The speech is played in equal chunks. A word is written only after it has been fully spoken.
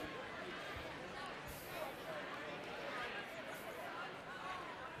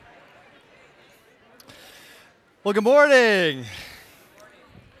Well, good morning.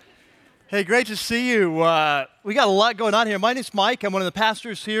 Hey, great to see you. We got a lot going on here. My name's Mike. I'm one of the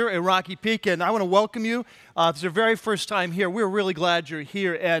pastors here at Rocky Peak, and I want to welcome you. If it's your very first time here, we're really glad you're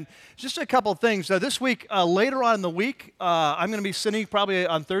here. And just a couple of things. This week, later on in the week, I'm going to be sending probably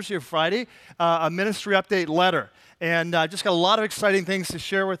on Thursday or Friday a ministry update letter. And just got a lot of exciting things to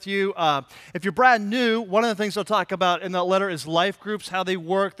share with you. If you're brand new, one of the things I'll talk about in that letter is life groups, how they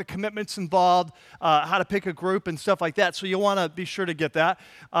work, the commitments involved, how to pick a group and stuff like that. So you'll want to be sure to get that.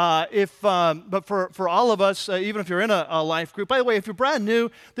 But for all of us, even if you're in a life group, by the way, if you're brand new,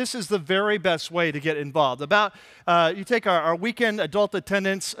 this is the very best way to get involved. You take our weekend adult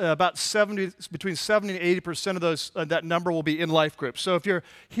attendance, between 70 and 80% of those, that number will be in life groups. So if you're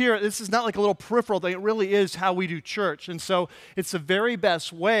here, this is not like a little peripheral thing. It really is how we do church. And so it's the very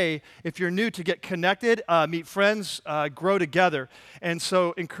best way, if you're new, to get connected, meet friends, grow together. And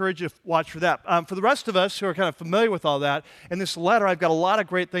so encourage you to watch for that. For the rest of us who are kind of familiar with all that, in this letter, I've got a lot of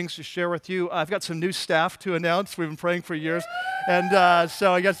great things to share with you. I've got some new staff to announce. We've been praying for years. And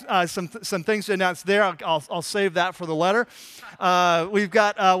so I guess some things to announce there. I'll save that for the letter. We've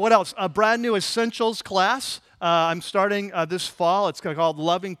got, what else? A brand new Essentials class. I'm starting this fall. It's kind of called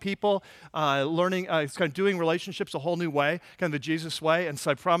Loving People, learning, it's kind of doing relationships a whole new way, kind of the Jesus way. And so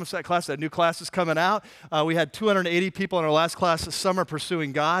I promised that new class is coming out. We had 280 people in our last class this summer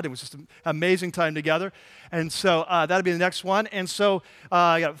pursuing God. It was just an amazing time together. And so that'll be the next one. And so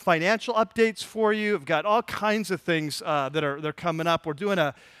I got financial updates for you. I've got all kinds of things they're coming up. We're doing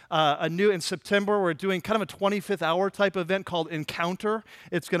in September, we're doing kind of a 25th hour type event called Encounter.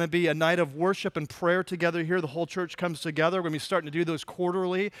 It's going to be a night of worship and prayer together here. The whole church comes together. We're going to be starting to do those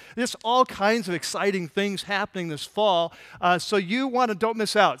quarterly. There's all kinds of exciting things happening this fall. So don't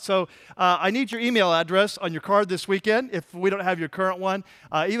miss out. So I need your email address on your card this weekend if we don't have your current one.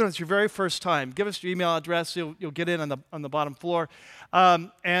 Even if it's your very first time, give us your email address. You'll get in on the bottom floor.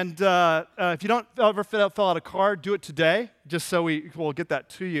 If you don't ever fill out a card, do it today, just so we'll get that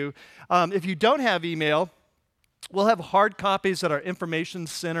to you. If you don't have email, we'll have hard copies at our information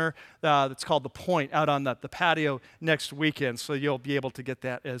center that's called The Point out on the patio next weekend, so you'll be able to get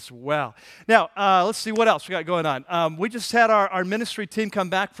that as well. Now, let's see what else we got going on. We just had our ministry team come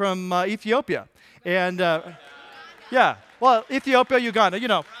back from Ethiopia. And, Ethiopia,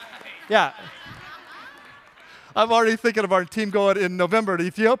 Uganda, yeah. I'm already thinking of our team going in November to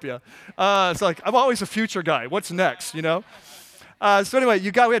Ethiopia. It's like, I'm always a future guy. What's next, So anyway,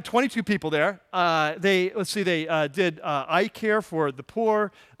 we had 22 people there. They did eye care for the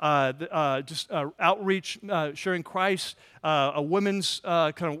poor, outreach, sharing Christ, a women's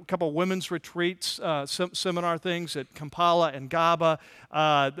couple of women's retreats, seminar things at Kampala and Gaba,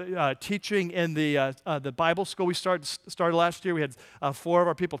 teaching in the Bible school we started last year. We had 4 of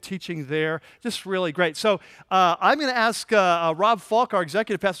our people teaching there. Just really great. So I'm going to ask Rob Falk, our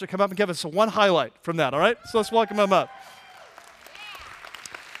executive pastor, to come up and give us one highlight from that. All right? So let's welcome him up.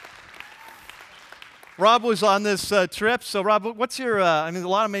 Rob was on this trip. So, Rob, what's your, a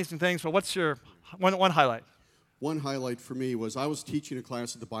lot of amazing things, but what's your one highlight? One highlight for me was I was teaching a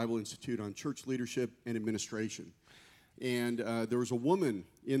class at the Bible Institute on church leadership and administration. And there was a woman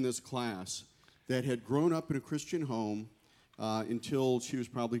in this class that had grown up in a Christian home until she was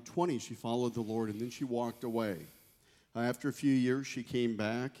probably 20. She followed the Lord, and then she walked away. After a few years, she came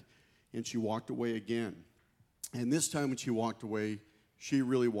back, and she walked away again. And this time when she walked away, she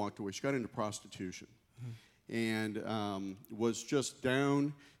really walked away. She got into prostitution. And was just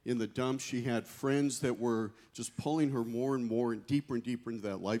down in the dumps. She had friends that were just pulling her more and more and deeper into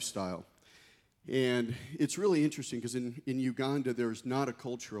that lifestyle. And it's really interesting because in Uganda, there's not a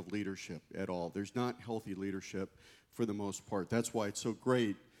culture of leadership at all. There's not healthy leadership for the most part. That's why it's so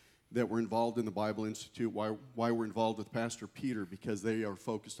great that we're involved in the Bible Institute, why we're involved with Pastor Peter, because they are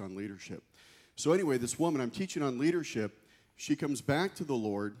focused on leadership. So anyway, this woman, I'm teaching on leadership. She comes back to the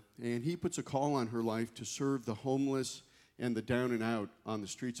Lord, and he puts a call on her life to serve the homeless and the down and out on the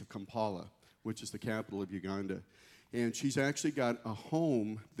streets of Kampala, which is the capital of Uganda. And she's actually got a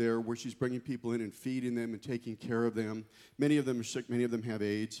home there where she's bringing people in and feeding them and taking care of them. Many of them are sick, many of them have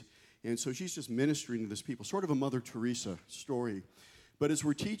AIDS. And so she's just ministering to these people, sort of a Mother Teresa story. But as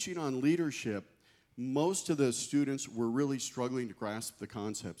we're teaching on leadership, most of the students were really struggling to grasp the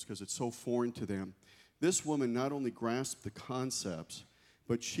concepts because it's so foreign to them. This woman not only grasped the concepts,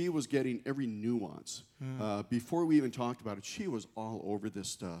 but she was getting every nuance. Before we even talked about it, she was all over this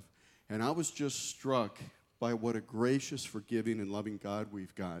stuff. And I was just struck by what a gracious, forgiving, and loving God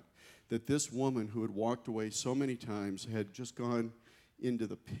we've got. That this woman who had walked away so many times had just gone into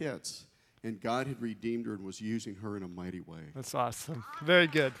the pits, and God had redeemed her and was using her in a mighty way. That's awesome. Very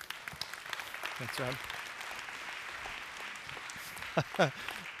good. Thanks, Rob.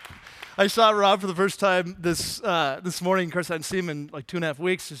 I saw Rob for the first time this morning. Of course, I hadn't seen him in like 2.5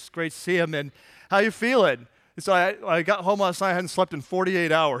 weeks. It's great to see him. And how you feeling? So I got home last night. I hadn't slept in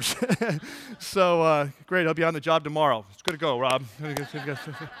 48 hours. So great. I'll be on the job tomorrow. It's good to go, Rob.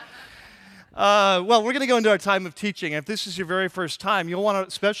 Well, we're going to go into our time of teaching. If this is your very first time, you'll want to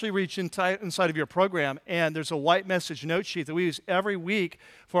especially reach inside of your program. And there's a white message note sheet that we use every week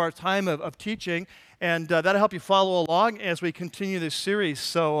for our time of teaching. And that'll help you follow along as we continue this series.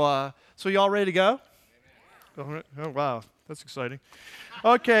 So you all ready to go? Amen. Oh, wow. That's exciting.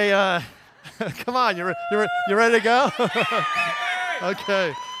 Okay. Come on. You ready to go?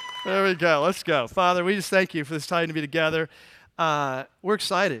 Okay. There we go. Let's go. Father, we just thank you for this time to be together. We're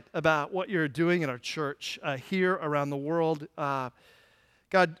excited about what you're doing in our church here around the world.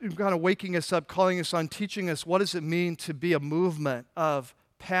 God, you're kind of waking us up, calling us on, teaching us what does it mean to be a movement of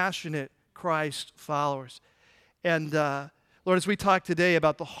passionate Christ followers. And Lord, as we talk today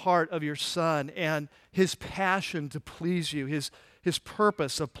about the heart of your Son and his passion to please you, his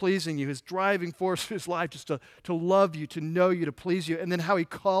purpose of pleasing you, his driving force of his life just to love you, to know you, to please you, and then how he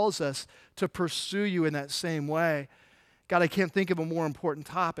calls us to pursue you in that same way. God, I can't think of a more important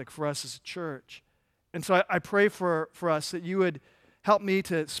topic for us as a church. And so I pray for us that you would help me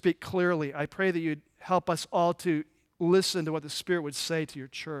to speak clearly. I pray that you'd help us all to listen to what the Spirit would say to your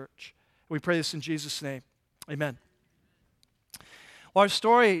church. We pray this in Jesus' name. Amen. Well, our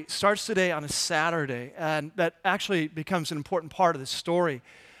story starts today on a Saturday, and that actually becomes an important part of the story.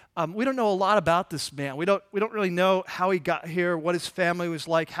 We don't know a lot about this man. We don't really know how he got here, what his family was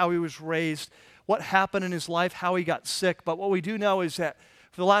like, how he was raised, what happened in his life, how he got sick. But what we do know is that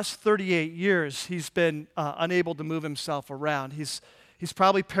for the last 38 years, he's been unable to move himself around. He's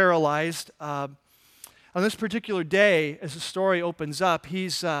probably paralyzed. On this particular day, as the story opens up,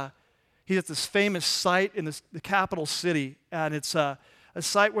 he's at this famous site in the capital city, and it's a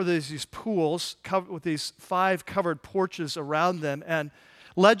site where there's these pools covered with these 5 covered porches around them. And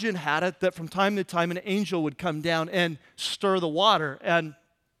legend had it that from time to time an angel would come down and stir the water, and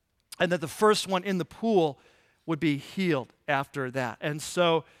that the first one in the pool would be healed after that. And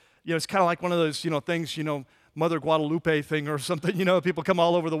so, it's kind of like one of those, things, Mother Guadalupe thing or something, people come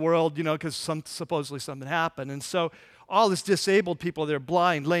all over the world, because supposedly something happened. And so all these disabled people, they're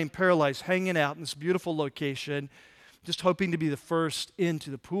blind, lame, paralyzed, hanging out in this beautiful location, just hoping to be the first into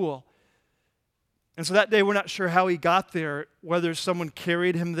the pool. And so that day, we're not sure how he got there, whether someone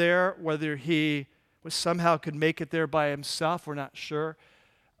carried him there, whether he somehow could make it there by himself, we're not sure.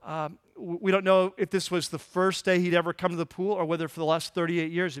 We don't know if this was the first day he'd ever come to the pool or whether for the last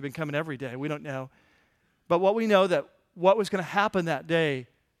 38 years he'd been coming every day. We don't know. But what we know that what was going to happen that day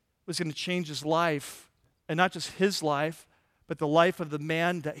was going to change his life, and not just his life, but the life of the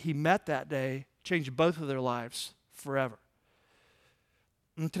man that he met that day, changed both of their lives forever.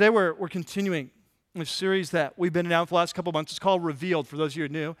 And today we're continuing a series that we've been in now for the last couple of months. It's called Revealed, for those of you who are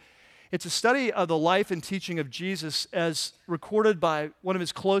new. It's a study of the life and teaching of Jesus as recorded by one of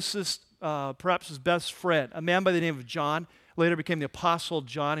his closest, perhaps his best friend, a man by the name of John, later became the Apostle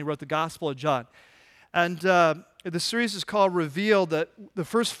John. He wrote the Gospel of John. And the series is called Revealed. That the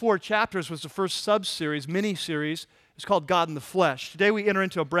first 4 chapters was the first sub-series, mini-series. It's called God in the Flesh. Today we enter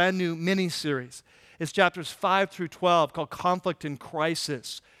into a brand new mini-series. It's chapters 5 through 12 called Conflict and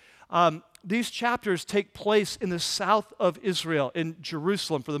Crisis. These chapters take place in the south of Israel, in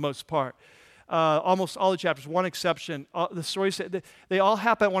Jerusalem for the most part. Almost all the chapters, one exception. The stories, they all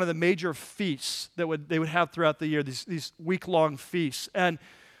happen at one of the major feasts that they would have throughout the year, these week-long feasts. And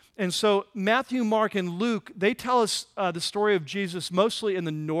so Matthew, Mark, and Luke, they tell us the story of Jesus mostly in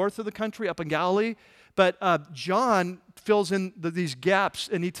the north of the country, up in Galilee. But John fills in these gaps,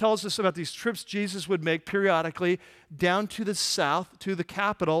 and he tells us about these trips Jesus would make periodically down to the south, to the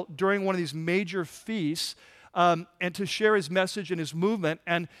capital, during one of these major feasts, and to share his message and his movement.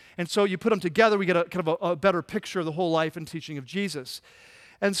 And so you put them together, we get a kind of a better picture of the whole life and teaching of Jesus.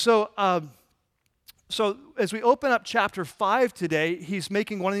 And so as we open up chapter 5 today, he's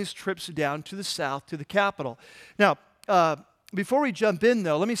making one of these trips down to the south, to the capital. Now, before we jump in,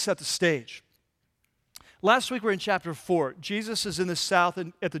 though, let me set the stage. Last week we were in chapter 4. Jesus is in the south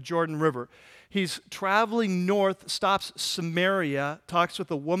at the Jordan River. He's traveling north, stops Samaria, talks with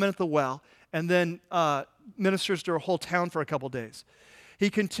a woman at the well, and then ministers to a whole town for a couple days.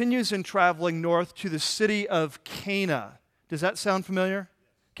 He continues in traveling north to the city of Cana. Does that sound familiar?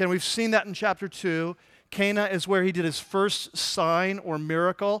 Okay, we've seen that in chapter 2. Cana is where he did his first sign or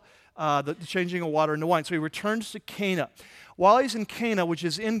miracle, the changing of water into wine. So he returns to Cana. While he's in Cana, which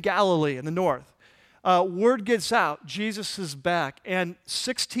is in Galilee in the north, word gets out, Jesus is back. And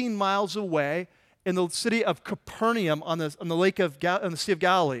 16 miles away in the city of Capernaum on the lake of on the Sea of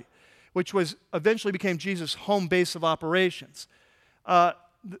Galilee, which was eventually became Jesus' home base of operations.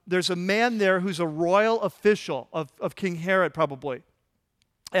 There's a man there who's a royal official of King Herod, probably.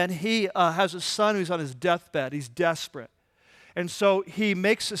 And he has a son who's on his deathbed. He's desperate. And so he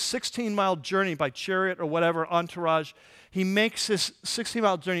makes a 16-mile journey by chariot or whatever, entourage. He makes this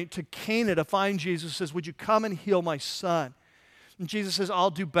 16-mile journey to Cana to find Jesus, says, would you come and heal my son? And Jesus says,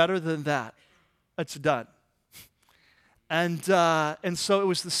 I'll do better than that. It's done. And so it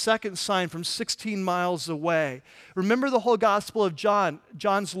was the second sign from 16 miles away. Remember the whole Gospel of John.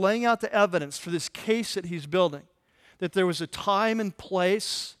 John's laying out the evidence for this case that he's building, that there was a time and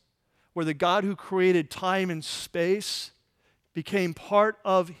place where the God who created time and space became part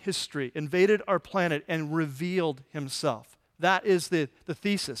of history, invaded our planet, and revealed himself. That is the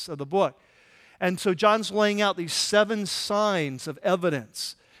thesis of the book. And so John's laying out these 7 signs of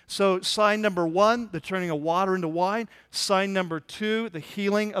evidence. So sign number 1, the turning of water into wine. Sign number 2, the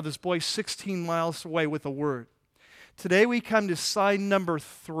healing of this boy 16 miles away with a word. Today we come to sign number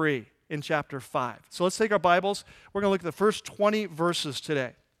 3 in chapter 5. So let's take our Bibles. We're going to look at the first 20 verses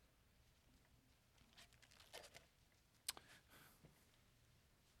today.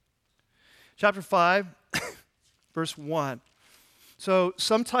 Chapter 5, verse 1. So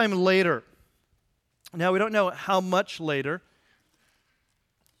sometime later, now we don't know how much later,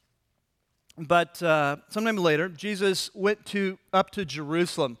 but sometime later, Jesus went up to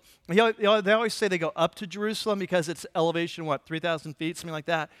Jerusalem. They always say they go up to Jerusalem because it's elevation, 3,000 feet, something like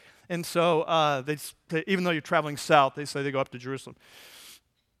that. And so even though you're traveling south, they say they go up to Jerusalem.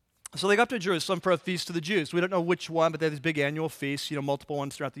 So they go up to Jerusalem for a feast of the Jews. We don't know which one, but they have these big annual feasts, multiple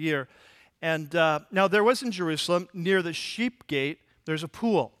ones throughout the year. And now there was in Jerusalem, near the sheep gate, there's a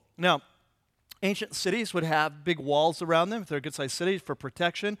pool. Now, ancient cities would have big walls around them, if they're a good-sized city, for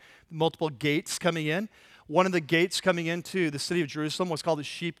protection, multiple gates coming in. One of the gates coming into the city of Jerusalem was called the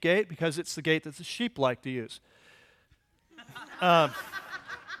sheep gate because it's the gate that the sheep like to use. Yeah,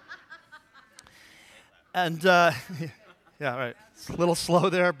 right. It's a little slow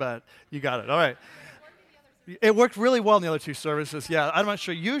there, but you got it. All right. It worked really well in the other 2 services. Yeah, I'm not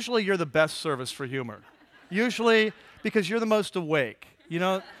sure. Usually you're the best service for humor. Usually because you're the most awake.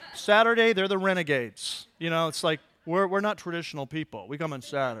 Saturday, they're the renegades. It's like we're not traditional people. We come on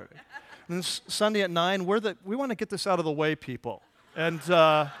Saturday. And then Sunday at 9, we want to get this out of the way people. And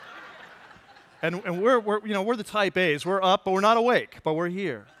we're the type A's. We're up, but we're not awake, but we're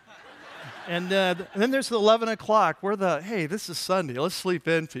here. And then there's the 11 o'clock. Hey, this is Sunday. Let's sleep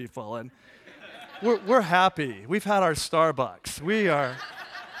in, people. And we're happy. We've had our Starbucks. We are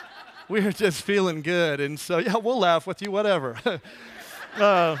just feeling good. And so, yeah, we'll laugh with you, whatever.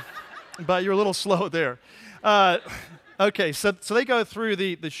 But you're a little slow there. Okay, so they go through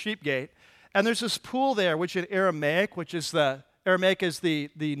the sheep gate, and there's this pool there, which in Aramaic, Aramaic is the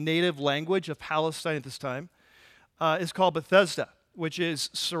native language of Palestine at this time, is called Bethesda, which is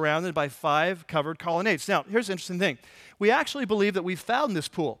surrounded by 5 covered colonnades. Now, here's the interesting thing. We actually believe that we found this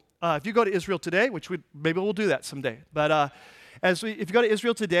pool. If you go to Israel today, which maybe we'll do that someday, but if you go to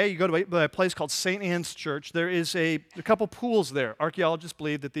Israel today, you go to a place called St. Anne's Church. There is a couple pools there. Archaeologists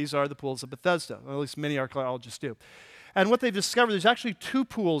believe that these are the pools of Bethesda, or at least many archaeologists do. And what they've discovered, there's actually 2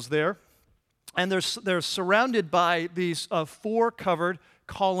 pools there, and they're surrounded by these 4 covered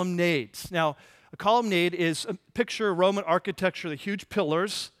colonnades. Now, a colonnade is a picture of Roman architecture, the huge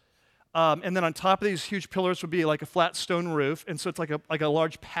pillars, and then on top of these huge pillars would be like a flat stone roof, and so it's like a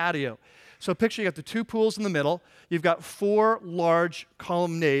large patio. So picture you got the 2 pools in the middle, you've got 4 large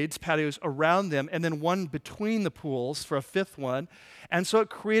colonnades, patios around them, and then one between the pools for a 5th one. And so it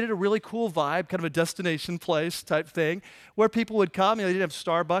created a really cool vibe, kind of a destination place type thing, where people would come. They didn't have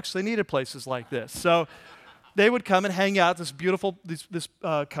Starbucks, so they needed places like this. So they would come and hang out at this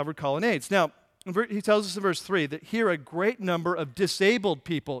covered colonnades. Now, he tells us in verse 3 that here a great number of disabled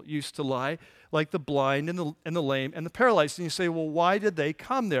people used to lie, like the blind and the lame and the paralyzed. And you say, well, why did they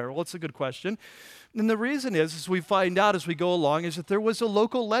come there? Well, it's a good question. And the reason is, as we find out as we go along, is that there was a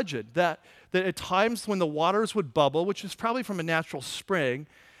local legend that at times when the waters would bubble, which is probably from a natural spring,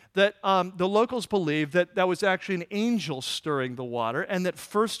 that the locals believed that was actually an angel stirring the water, and that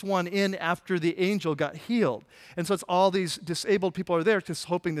first one in after the angel got healed. And so it's all these disabled people are there just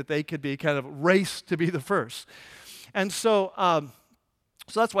hoping that they could be kind of raced to be the first. And so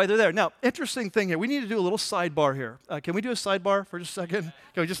that's why they're there. Now, interesting thing here. We need to do a little sidebar here. Can we do a sidebar for just a second?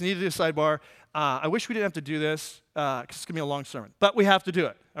 Okay, we just need to do a sidebar. I wish we didn't have to do this because it's going to be a long sermon, but we have to do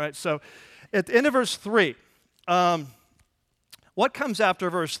it. All right, so at the end of verse 3, what comes after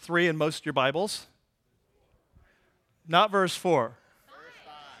verse 3 in most of your Bibles? Not verse 4.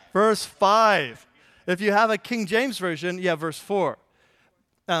 Verse 5. If you have a King James version, you have verse 4.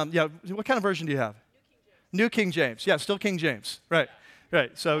 Yeah, what kind of version do you have? New King James. Yeah, still King James. Right.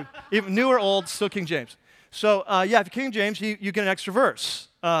 So even new or old, still King James. So yeah, if you're King James, you get an extra verse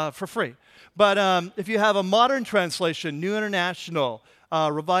for free. But if you have a modern translation, New International,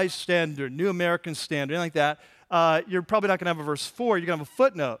 Revised Standard, New American Standard, anything like that, you're probably not going to have a verse 4. You're going to have a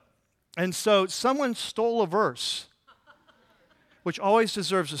footnote. And so someone stole a verse, which always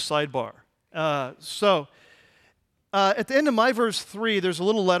deserves a sidebar. At the end of my verse 3, there's a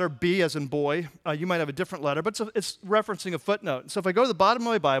little letter B as in boy. You might have a different letter, but it's referencing a footnote. So if I go to the bottom of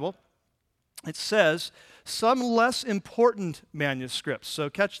my Bible, it says some less important manuscripts. So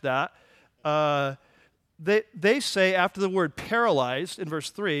catch that. They say after the word paralyzed in verse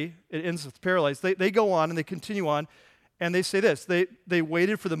 3, it ends with paralyzed, they go on and they continue on, and they say this, they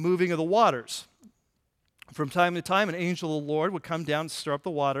waited for the moving of the waters. From time to time, an angel of the Lord would come down and stir up the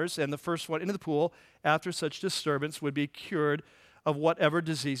waters, and the first one into the pool after such disturbance would be cured of whatever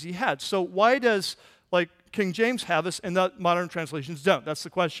disease he had. So why does, King James have this and the modern translations don't? That's the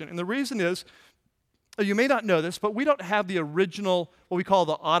question. And the reason is, you may not know this, but we don't have the original, what we call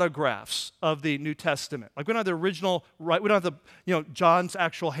the autographs of the New Testament. We don't have the original, we don't have the, John's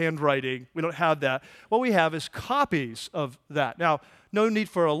actual handwriting. We don't have that. What we have is copies of that. Now, no need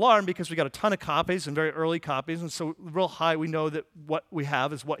for alarm because we got a ton of copies and very early copies, and so real high we know that what we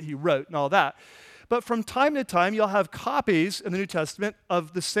have is what he wrote and all that. But from time to time, you'll have copies in the New Testament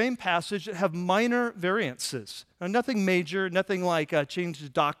of the same passage that have minor variances. Now, nothing major, nothing like change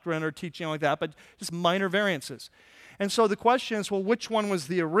of doctrine or teaching like that, but just minor variances. And so the question is, well, which one was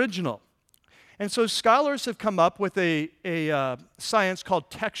the original? And so scholars have come up with a science called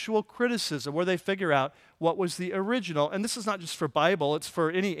textual criticism, where they figure out what was the original. And this is not just for Bible, it's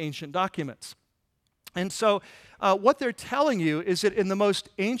for any ancient documents. And so what they're telling you is that in the most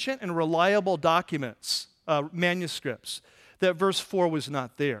ancient and reliable documents, manuscripts, that verse 4 was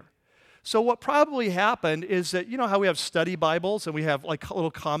not there. So what probably happened is that, you know how we have study Bibles and we have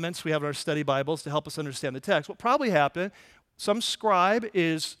little comments we have in our study Bibles to help us understand the text? What probably happened, some scribe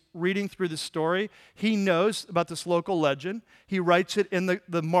is reading through the story. He knows about this local legend. He writes it in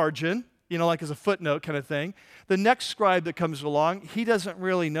the margin, as a footnote kind of thing. The next scribe that comes along, he doesn't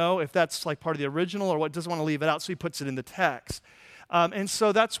really know if that's part of the original or what, doesn't want to leave it out, so he puts it in the text. And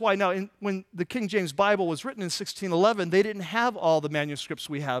so that's why now, when the King James Bible was written in 1611, they didn't have all the manuscripts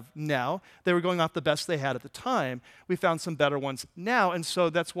we have now. They were going off the best they had at the time. We found some better ones now, and so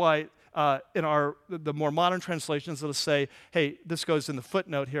that's why in the more modern translations, it'll say, hey, this goes in the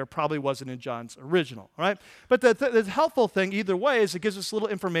footnote here, probably wasn't in John's original, all right? But the helpful thing either way is it gives us a little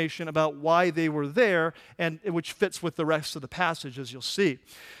information about why they were there, and which fits with the rest of the passage, as you'll see.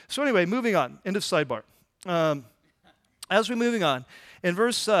 So anyway, moving on, end of sidebar. As we're moving on, in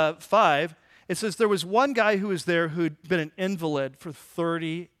verse 5, it says, there was one guy who was there who'd been an invalid for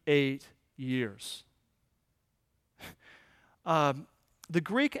 38 years. The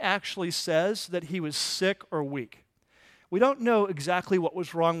Greek actually says that he was sick or weak. We don't know exactly what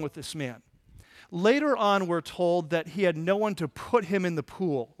was wrong with this man. Later on, we're told that he had no one to put him in the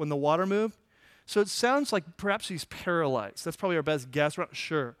pool when the water moved. So it sounds like perhaps he's paralyzed. That's probably our best guess. We're not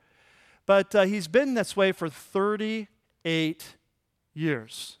sure. But he's been this way for 38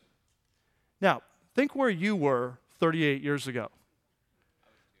 years. Now, think where you were 38 years ago.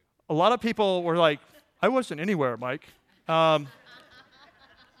 A lot of people were like, I wasn't anywhere, Mike.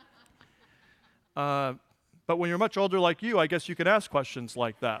 But when you're much older like you, I guess you could ask questions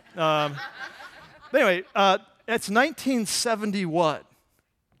like that. But anyway, it's 1971.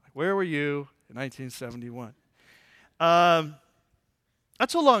 Where were you in 1971?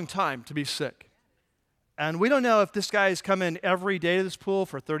 That's a long time to be sick. And we don't know if this guy's come in every day to this pool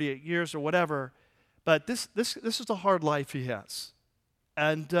for 38 years or whatever, but this is the hard life he has.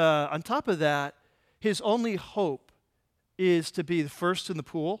 And on top of that, his only hope is to be the first in the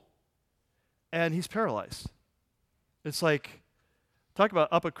pool, and he's paralyzed. It's like, talk about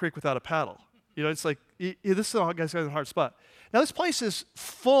up a creek without a paddle. It's like, this guy's in a hard spot. Now, this place is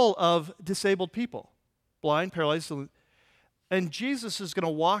full of disabled people, blind, paralyzed, and Jesus is going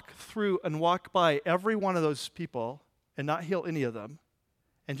to walk through and walk by every one of those people and not heal any of them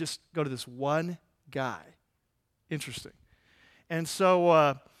and just go to this one guy. Interesting. And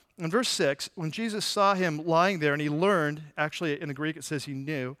so in verse 6, when Jesus saw him lying there and he learned, actually in the Greek it says he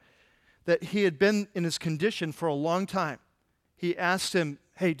knew, that he had been in his condition for a long time, he asked him,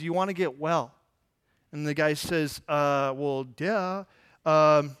 hey, do you want to get well? And the guy says, well, yeah.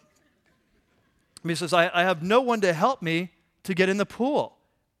 He says, I have no one to help me to get in the pool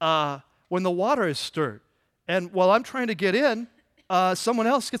when the water is stirred. And while I'm trying to get in, someone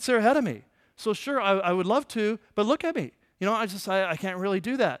else gets there ahead of me. So sure, I would love to, but look at me. You know, I can't really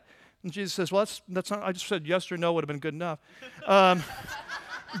do that. And Jesus says, well, that's not, I just said yes or no would have been good enough.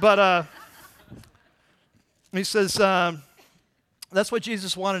 But he says, that's what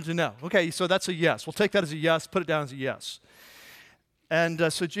Jesus wanted to know. Okay, so that's a yes. We'll take that as a yes, put it down as a yes.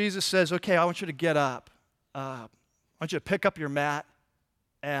 And so Jesus says, okay, I want you to get up. I want you to pick up your mat,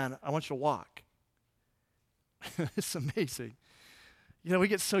 and I want you to walk. It's amazing. You know, we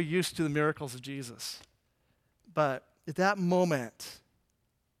get so used to the miracles of Jesus. But at that moment,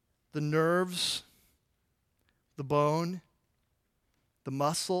 the nerves, the bone, the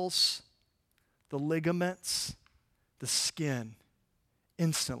muscles, the ligaments, the skin,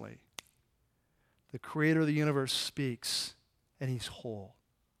 instantly, the creator of the universe speaks, and he's whole.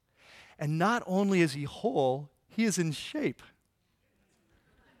 And not only is he whole, he is in shape.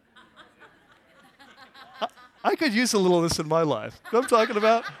 I could use a little of this in my life. You know what I'm talking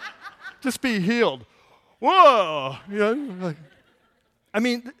about? Just be healed. Whoa! You know, I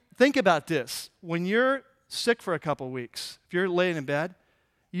mean, think about this. When you're sick for a couple of weeks, if you're laying in bed,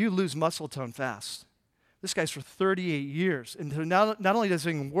 you lose muscle tone fast. This guy's for 38 years, and not only does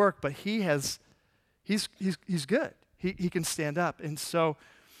he work, but he's good. He can stand up, and so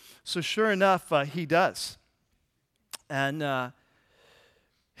sure enough, he does. And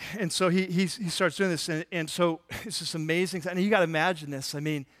so he starts doing this, and so it's just amazing. And you got to imagine this. I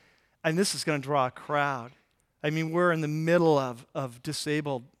mean, and this is going to draw a crowd. I mean, we're in the middle of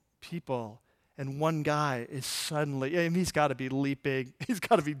disabled people, and one guy is suddenly, I mean, he's got to be leaping. He's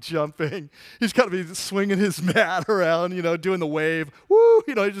got to be jumping. He's got to be swinging his mat around, you know, doing the wave. Woo!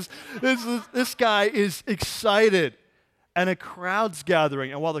 You know, this guy is excited. And a crowd's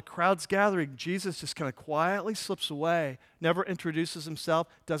gathering. And while the crowd's gathering, Jesus just kind of quietly slips away, never introduces himself,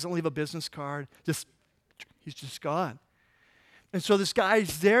 doesn't leave a business card, he's just gone. And so this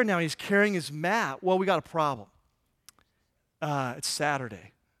guy's there now, he's carrying his mat. Well, we got a problem. It's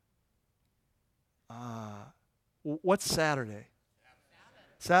Saturday. What's Saturday?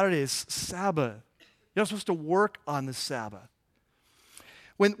 Saturday is Sabbath. You're not supposed to work on the Sabbath.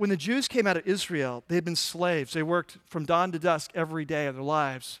 When the Jews came out of Israel, they had been slaves. They worked from dawn to dusk every day of their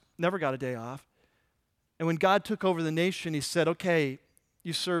lives, never got a day off. And when God took over the nation, he said, okay,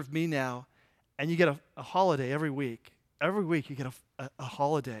 you serve me now, and you get a holiday every week. Every week you get a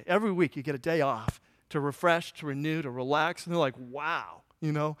holiday. Every week you get a day off to refresh, to renew, to relax. And they're like, wow,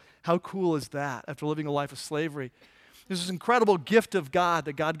 you know, how cool is that after living a life of slavery? There's this incredible gift of God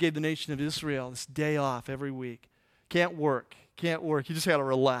that God gave the nation of Israel, this day off every week. Can't work. You just got to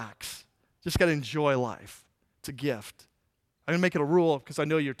relax. Just got to enjoy life. It's a gift. I'm going to make it a rule because I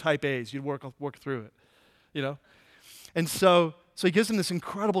know you're type A's. You'd work through it, you know? And so he gives them this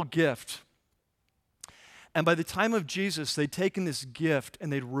incredible gift. And by the time of Jesus, they'd taken this gift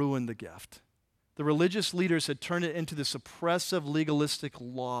and they'd ruined the gift. The religious leaders had turned it into this oppressive, legalistic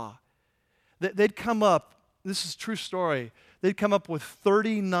law. They'd come up, this is a true story, they'd come up with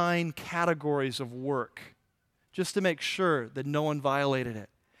 39 categories of work just to make sure that no one violated it.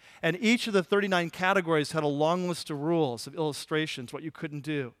 And each of the 39 categories had a long list of rules, of illustrations, what you couldn't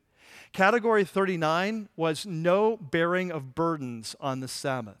do. Category 39 was no bearing of burdens on the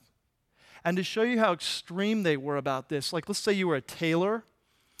Sabbath. And to show you how extreme they were about this, like let's say you were a tailor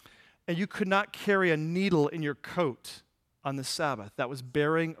and you could not carry a needle in your coat on the Sabbath. That was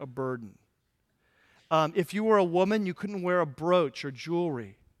bearing a burden. If you were a woman, you couldn't wear a brooch or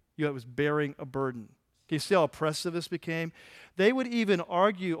jewelry. It was bearing a burden. Can you see how oppressive this became? They would even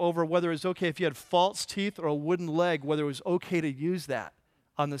argue over whether it was okay if you had false teeth or a wooden leg, whether it was okay to use that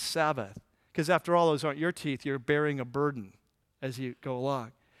on the Sabbath. Because after all, those aren't your teeth. You're bearing a burden as you go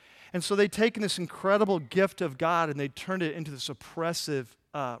along. And so they'd taken this incredible gift of God and they'd turned it into this oppressive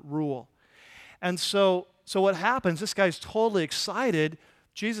rule. And so what happens, this guy's totally excited.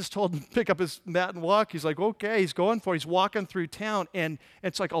 Jesus told him to pick up his mat and walk. He's like, okay, he's going for it. He's walking through town, and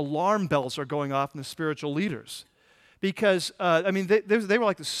it's like alarm bells are going off in the spiritual leaders. Because, they were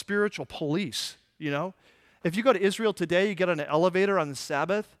like the spiritual police, you know. If you go to Israel today, you get on an elevator on the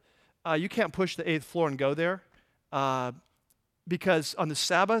Sabbath, you can't push the 8th floor and go there. Because on the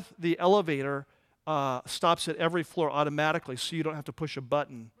Sabbath, the elevator stops at every floor automatically, so you don't have to push a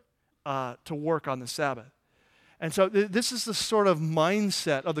button to work on the Sabbath. And so this is the sort of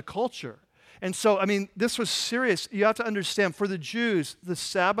mindset of the culture. And so, this was serious. You have to understand, for the Jews, the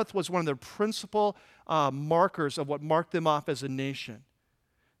Sabbath was one of their principal markers of what marked them off as a nation.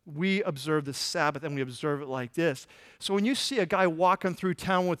 We observe the Sabbath, and we observe it like this. So when you see a guy walking through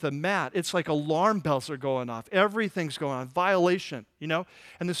town with a mat, it's like alarm bells are going off. Everything's going on, violation, you know?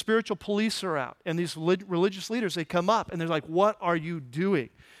 And the spiritual police are out. And these religious leaders, they come up, and they're like, what are you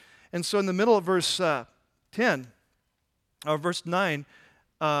doing? And so in the middle of verse 10, or verse 9,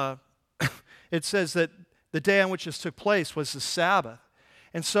 it says that the day on which this took place was the Sabbath.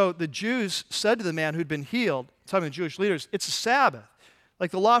 And so the Jews said to the man who'd been healed, telling the Jewish leaders, it's a Sabbath.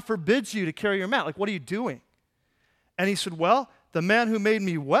 Like the law forbids you to carry your mat. Like, what are you doing? And he said, well, the man who made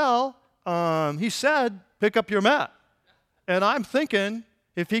me well, he said, pick up your mat. And I'm thinking,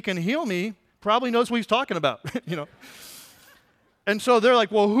 if he can heal me, probably knows what he's talking about, you know. And so they're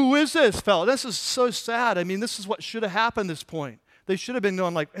like, well, who is this fellow? This is so sad. I mean, this is what should have happened at this point. They should have been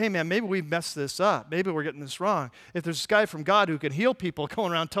going like, hey, man, maybe we've messed this up. Maybe we're getting this wrong. If there's this guy from God who can heal people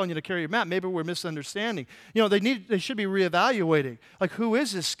going around telling you to carry your mat, maybe we're misunderstanding. You know, they should be reevaluating. Like, who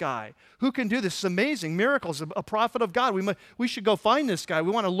is this guy? Who can do this? It's amazing. Miracles, a prophet of God. We should go find this guy.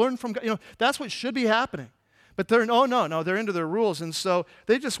 We want to learn from God. You know, that's what should be happening. But they're into their rules. And so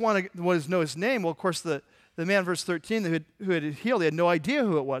they just want to know his name. Well, of course, the man, verse 13, who had healed, they had no idea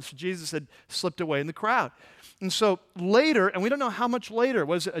who it was. So Jesus had slipped away in the crowd. And so later, and we don't know how much later,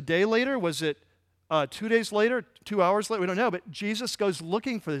 was it a day later? Was it 2 days later, 2 hours later? We don't know, but Jesus goes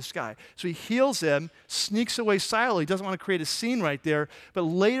looking for this guy. So he heals him, sneaks away silently. He doesn't want to create a scene right there, but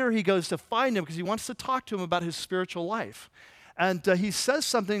later he goes to find him because he wants to talk to him about his spiritual life. And he says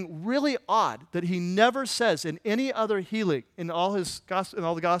something really odd that he never says in any other healing in all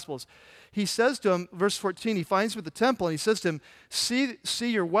the Gospels. He says to him, verse 14, he finds him at the temple, and he says to him, see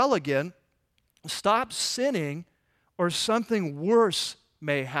you're well again. Stop sinning, or something worse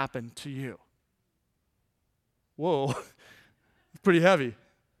may happen to you. Whoa, pretty heavy.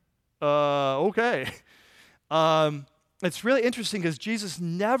 Okay. It's really interesting because Jesus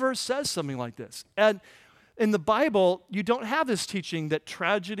never says something like this. And in the Bible, you don't have this teaching that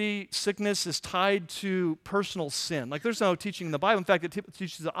tragedy, sickness is tied to personal sin. Like, there's no teaching in the Bible. In fact, it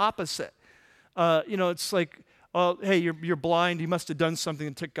teaches the opposite. It's like, oh, hey, you're blind. You must have done something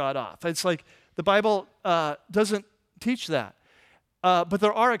and took God off. It's like the Bible doesn't teach that. But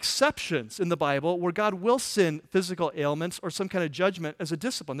there are exceptions in the Bible where God will send physical ailments or some kind of judgment as a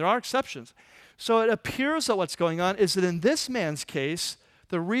discipline. There are exceptions. So it appears that what's going on is that in this man's case,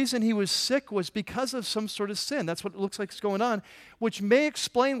 the reason he was sick was because of some sort of sin. That's what it looks like is going on, which may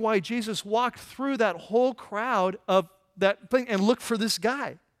explain why Jesus walked through that whole crowd of that thing and looked for this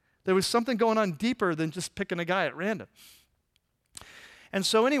guy. There was something going on deeper than just picking a guy at random. And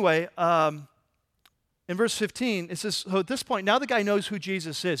so anyway, in verse 15, it says, so at this point, now the guy knows who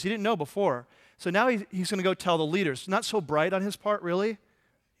Jesus is. He didn't know before. So now he's going to go tell the leaders. Not so bright on his part, really.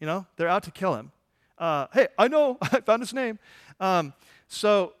 You know, they're out to kill him. Hey, I know. I found his name.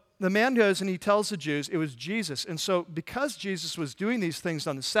 So the man goes and he tells the Jews it was Jesus. And so because Jesus was doing these things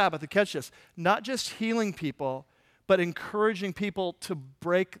on the Sabbath, catch this, not just healing people, but encouraging people to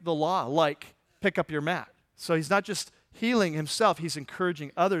break the law, like pick up your mat. So he's not just healing himself, he's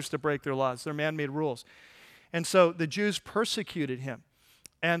encouraging others to break their laws, their man-made rules. And so the Jews persecuted him.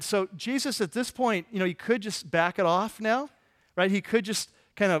 And so Jesus at this point, he could just back it off now, right? He could just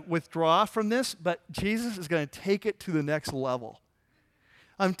kind of withdraw from this, but Jesus is going to take it to the next level.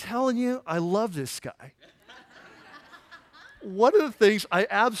 I'm telling you, I love this guy. One of the things I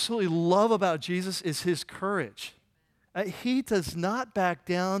absolutely love about Jesus is his courage. He does not back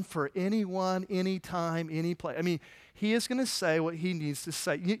down for anyone, anytime, any place. I mean, he is going to say what he needs to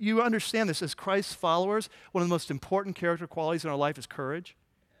say. You understand this. As Christ's followers, one of the most important character qualities in our life is courage.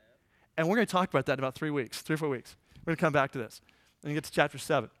 And we're going to talk about that in about 3 or 4 weeks. We're going to come back to this and get to chapter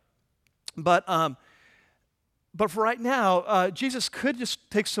 7. But for right now, Jesus could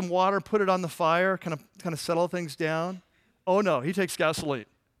just take some water, put it on the fire, kind of settle things down. Oh, no, he takes gasoline.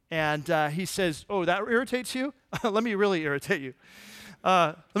 And he says, oh, that irritates you? Let me really irritate you.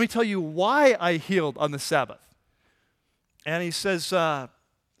 Let me tell you why I healed on the Sabbath. And he says, so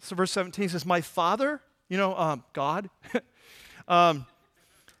verse 17 says, my Father, God,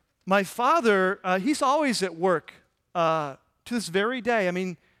 my Father, he's always at work to this very day. I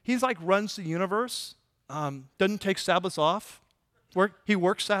mean, he's like runs the universe, doesn't take Sabbaths off. He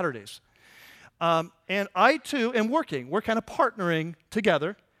works Saturdays. And I, too, am working. We're kind of partnering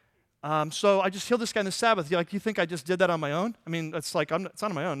together. So I just healed this guy on the Sabbath. You think I just did that on my own? I mean, it's like, it's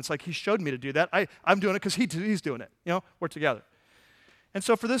not on my own. It's like he showed me to do that. I'm doing it because he's doing it. We're together. And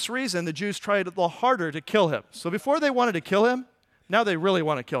so for this reason, the Jews tried a little harder to kill him. So before they wanted to kill him, now they really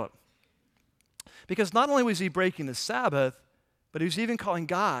want to kill him. Because not only was he breaking the Sabbath, but he was even calling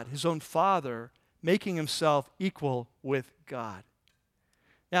God his own Father, making himself equal with God.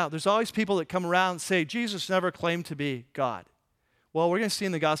 Now, there's always people that come around and say, Jesus never claimed to be God. Well, we're going to see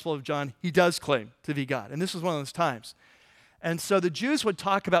in the Gospel of John, he does claim to be God. And this is one of those times. And so the Jews would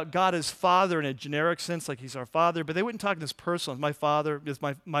talk about God as Father in a generic sense, like he's our Father, but they wouldn't talk in this personal, my Father is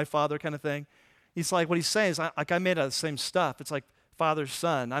my Father kind of thing. He's like, what he's saying is, I made out of the same stuff. It's like Father's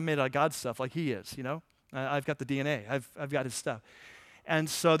Son. I'm made out of God's stuff like he is, you know? I've got the DNA. I've got his stuff. And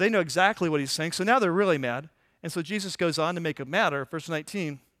so they know exactly what he's saying. So now they're really mad. And so Jesus goes on to make it matter. Verse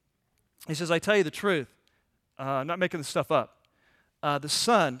 19, he says, I tell you the truth. I'm not making this stuff up. The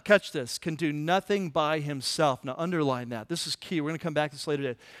Son, catch this, can do nothing by himself. Now underline that. This is key. We're going to come back to this later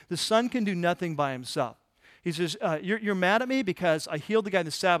today. The Son can do nothing by himself. He says, you're mad at me because I healed the guy on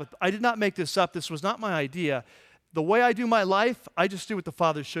the Sabbath. I did not make this up. This was not my idea. The way I do my life, I just do what the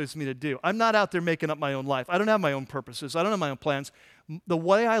Father shows me to do. I'm not out there making up my own life. I don't have my own purposes. I don't have my own plans. The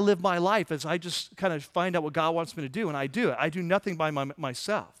way I live my life is I just kind of find out what God wants me to do, and I do it. I do nothing by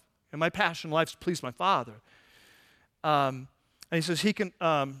myself. And my passion in life is to please my Father. And he says he can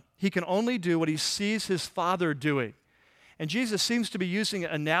only do what he sees his Father doing. And Jesus seems to be using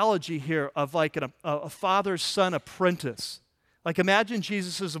an analogy here of like a father-son apprentice. Like imagine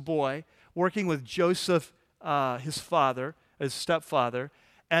Jesus as a boy working with Joseph, his father, his stepfather,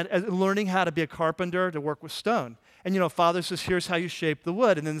 and learning how to be a carpenter, to work with stone. And, father says, here's how you shape the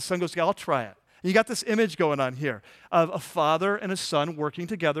wood. And then the son goes, yeah, I'll try it. And you got this image going on here of a father and a son working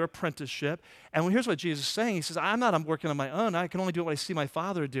together, apprenticeship. And here's what Jesus is saying. He says, I'm working on my own. I can only do what I see my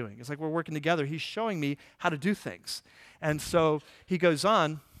Father doing. It's like we're working together. He's showing me how to do things. And so he goes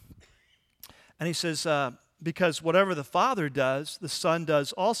on, and he says, because whatever the Father does, the Son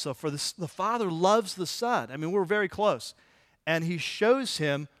does also. For the Father loves the Son. I mean, we're very close. And he shows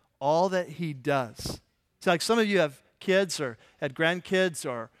him all that he does. It's like some of you have kids or had grandkids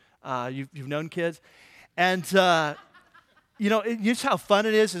or you've known kids. And, you know how fun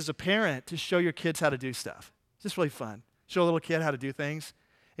it is as a parent to show your kids how to do stuff. It's just really fun. Show a little kid how to do things.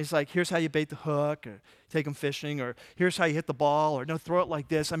 It's like, here's how you bait the hook, or take them fishing, or here's how you hit the ball, or no, throw it like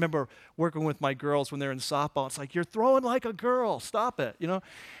this. I remember working with my girls when they're in softball. It's like, you're throwing like a girl. Stop it,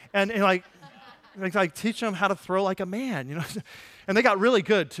 And like teaching them how to throw like a man, And they got really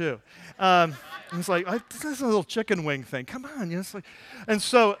good, too. It's like, this is a little chicken wing thing. Come on, It's like, and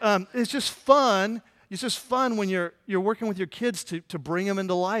so it's just fun. It's just fun when you're working with your kids to bring them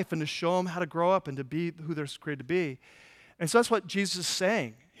into life and to show them how to grow up and to be who they're created to be. And so that's what Jesus is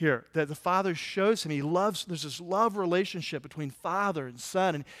saying here, that the Father shows him. There's this love relationship between Father and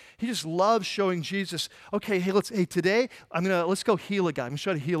Son, and he just loves showing Jesus, okay, hey, today, let's go heal a guy. I'm going to show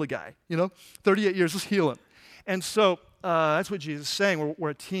you how to heal a guy, 38 years, let's heal him. And so that's what Jesus is saying.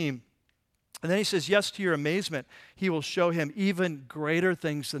 We're a team. And then he says, yes, to your amazement, he will show him even greater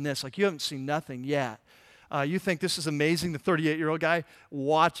things than this. Like you haven't seen nothing yet. You think this is amazing, the 38-year-old guy?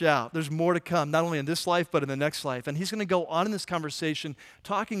 Watch out. There's more to come, not only in this life, but in the next life. And he's going to go on in this conversation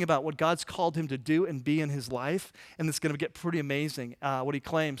talking about what God's called him to do and be in his life. And it's going to get pretty amazing, what he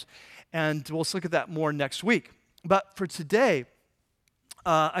claims. And we'll look at that more next week. But for today,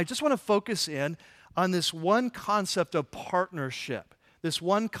 I just want to focus in on this one concept of partnership, this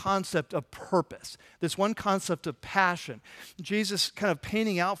one concept of purpose, this one concept of passion. Jesus kind of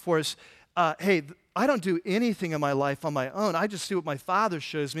painting out for us, hey, I don't do anything in my life on my own. I just do what my Father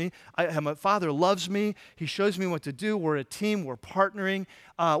shows me. My Father loves me. He shows me what to do. We're a team. We're partnering.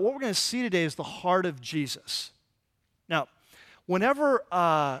 What we're going to see today is the heart of Jesus. Now, whenever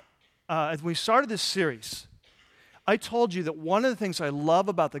as we started this series, I told you that one of the things I love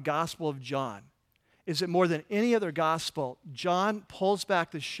about the Gospel of John is that more than any other gospel, John pulls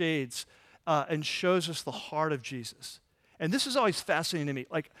back the shades and shows us the heart of Jesus. And this is always fascinating to me.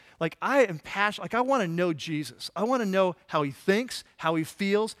 Like I am passionate. Like I want to know Jesus. I want to know how he thinks, how he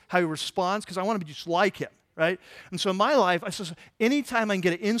feels, how he responds, because I want to be just like him, right? And so in my life, anytime I can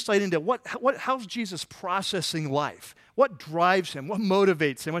get an insight into how's Jesus processing life, what drives him, what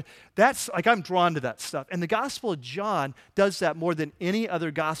motivates him, that's like I'm drawn to that stuff. And the Gospel of John does that more than any other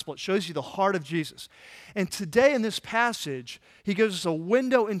gospel. It shows you the heart of Jesus. And today in this passage, he gives us a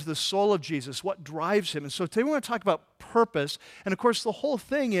window into the soul of Jesus, what drives him. And so today we want to talk about purpose. And of course, the whole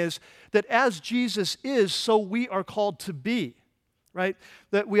thing is that as Jesus is, so we are called to be. Right?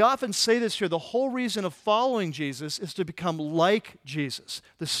 That we often say this here, the whole reason of following Jesus is to become like Jesus.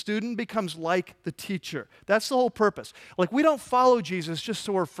 The student becomes like the teacher. That's the whole purpose. Like we don't follow Jesus just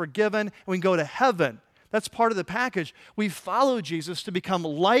so we're forgiven and we can go to heaven. That's part of the package. We follow Jesus to become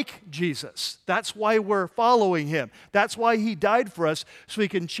like Jesus. That's why we're following him. That's why he died for us, so he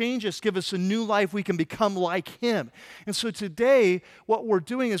can change us, give us a new life. We can become like him. And so today, what we're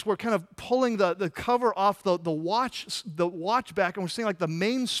doing is we're kind of pulling the cover off the watch back, and we're seeing like the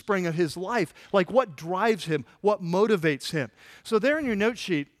mainspring of his life, like what drives him, what motivates him. So there in your note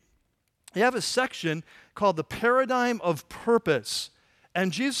sheet, you have a section called the paradigm of purpose.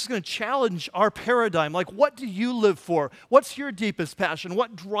 And Jesus is going to challenge our paradigm. Like, what do you live for? What's your deepest passion?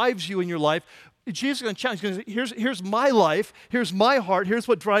 What drives you in your life? Jesus is going to challenge. He's going to say, here's my life. Here's my heart. Here's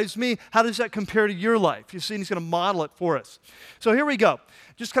what drives me. How does that compare to your life? You see, and he's going to model it for us. So here we go.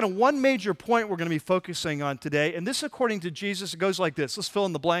 Just kind of one major point we're going to be focusing on today. And this, according to Jesus, it goes like this. Let's fill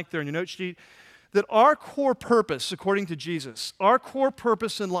in the blank there in your note sheet. That our core purpose, according to Jesus, our core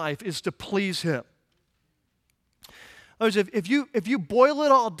purpose in life is to please him. If you boil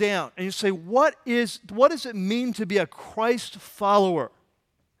it all down and you say, what does it mean to be a Christ follower?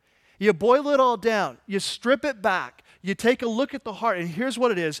 You boil it all down, you strip it back, you take a look at the heart, and here's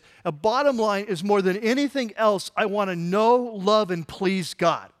what it is. A bottom line is, more than anything else, I want to know, love, and please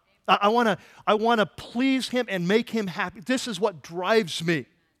God. I want to please him and make him happy. This is what drives me.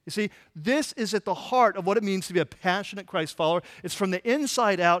 You see, this is at the heart of what it means to be a passionate Christ follower. It's from the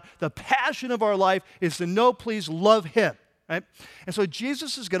inside out. The passion of our life is to know, please, love him. Right? And so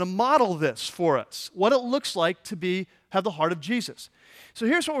Jesus is going to model this for us, what it looks like to have the heart of Jesus. So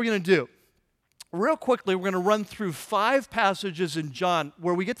here's what we're going to do. Real quickly, we're going to run through 5 passages in John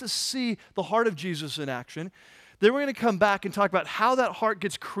where we get to see the heart of Jesus in action. Then we're going to come back and talk about how that heart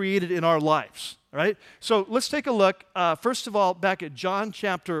gets created in our lives. All right? So let's take a look, first of all, back at John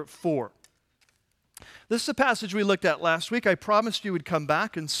chapter 4. This is a passage we looked at last week. I promised you would come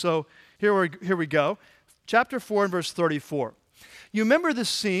back, and so here we go. Chapter 4 and verse 34. You remember this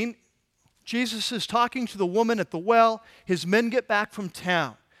scene? Jesus is talking to the woman at the well. His men get back from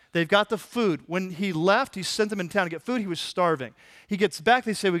town. They've got the food. When he left, he sent them in town to get food. He was starving. He gets back.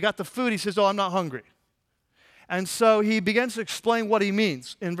 They say, we got the food. He says, oh, I'm not hungry. And so he begins to explain what he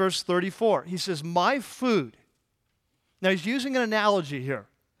means in verse 34. He says, my food. Now he's using an analogy here,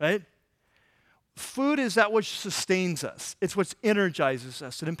 right? Food is that which sustains us. It's what energizes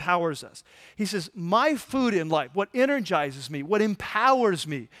us. It empowers us. He says, my food in life, what energizes me, what empowers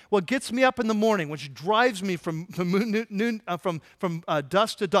me, what gets me up in the morning, which drives me from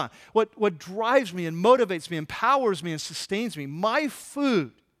dusk to dawn, what drives me and motivates me, empowers me and sustains me, my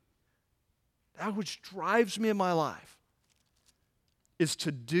food, that which drives me in my life, is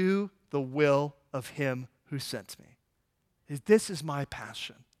to do the will of him who sent me. This is my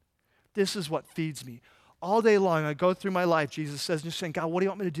passion. This is what feeds me. All day long, I go through my life, Jesus says, and you're saying, God, what do you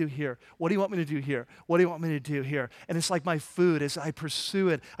want me to do here? What do you want me to do here? What do you want me to do here? And it's like my food, as I pursue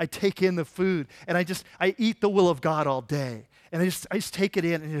it, I take in the food, and I eat the will of God all day. And I just take it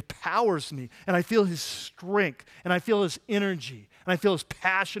in, and it empowers me, and I feel his strength, and I feel his energy, and I feel his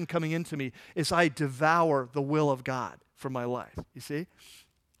passion coming into me as I devour the will of God for my life. You see?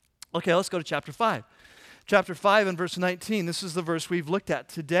 Okay, let's go to chapter 5. Chapter 5 and verse 19, this is the verse we've looked at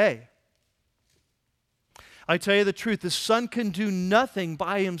today. I tell you the truth, the Son can do nothing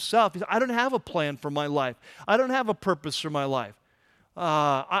by himself. I don't have a plan for my life. I don't have a purpose for my life.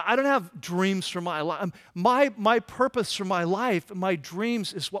 I don't have dreams for my life. My purpose for my life, my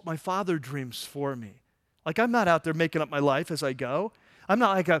dreams, is what my Father dreams for me. Like, I'm not out there making up my life as I go. I'm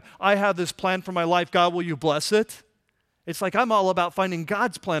not like, I have this plan for my life. God, will you bless it? It's like I'm all about finding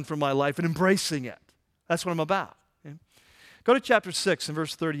God's plan for my life and embracing it. That's what I'm about. Okay? Go to chapter 6 and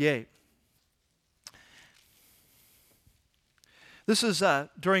verse 38. This is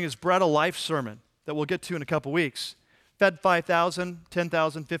during his Bread of Life sermon that we'll get to in a couple weeks. Fed 5,000,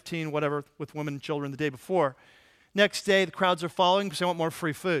 10,000, 15, whatever, with women and children the day before. Next day, the crowds are following because they want more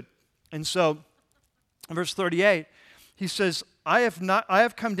free food. And so, in verse 38, he says, I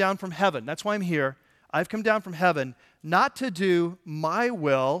have come down from heaven. That's why I'm here. I've come down from heaven not to do my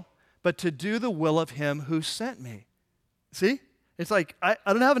will, but to do the will of him who sent me. See? It's like, I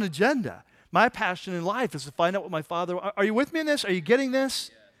don't have an agenda. My passion in life is to find out what my Father... Are you with me in this? Are you getting this?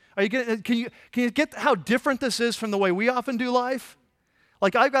 Yeah. Are you getting? Can you get how different this is from the way we often do life?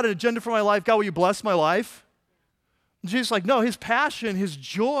 Like, I've got an agenda for my life. God, will you bless my life? And Jesus is like, no, his passion, his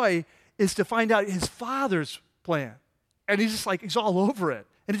joy is to find out his Father's plan. And he's just like, he's all over it.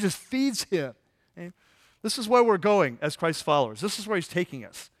 And it just feeds him. Okay? This is where we're going as Christ's followers. This is where he's taking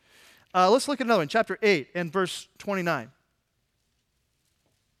us. Let's look at another one, chapter 8 and verse 29.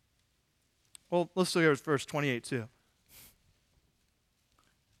 Well, let's look at verse 28 too.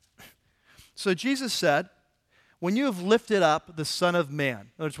 So Jesus said, when you have lifted up the Son of Man,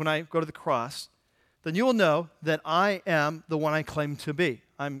 in other words, when I go to the cross, then you will know that I am the one I claim to be.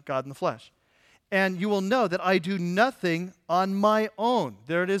 I'm God in the flesh. And you will know that I do nothing on my own.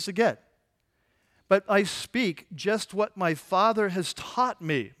 There it is again. But I speak just what my Father has taught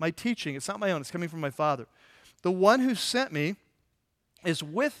me. My teaching, it's not my own, it's coming from my Father. The one who sent me is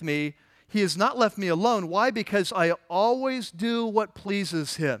with me. He has not left me alone. Why? Because I always do what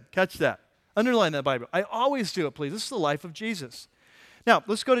pleases him. Catch that. Underline that Bible. I always do it, please. This is the life of Jesus. Now,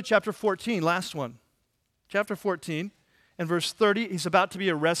 let's go to chapter 14, last one. Chapter 14 and verse 30. He's about to be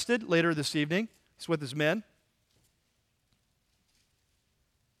arrested later this evening. He's with his men.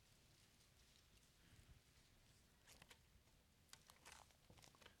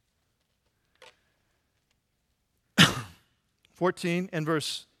 And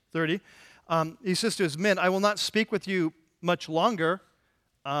verse 30. He says to his men, I will not speak with you much longer.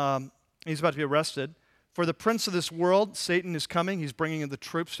 He's about to be arrested. For the prince of this world, Satan, is coming. He's bringing in the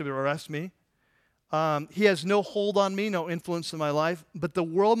troops to arrest me. He has no hold on me, no influence in my life. But the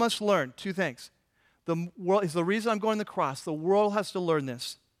world must learn two things. The world is the reason I'm going to the cross. The world has to learn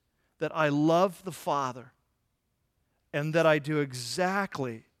this, that I love the Father and that I do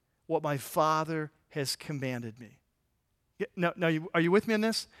exactly what my Father has commanded me. Now, are you with me on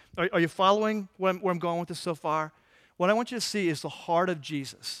this? Are you following where I'm going with this so far? What I want you to see is the heart of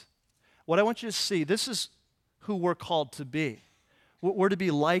Jesus. What I want you to see, this is who we're called to be. We're to be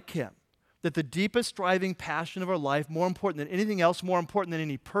like him. That the deepest driving passion of our life, more important than anything else, more important than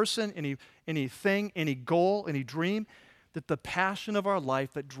any person, anything, any goal, any dream, that the passion of our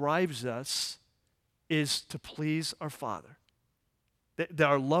life that drives us is to please our Father. That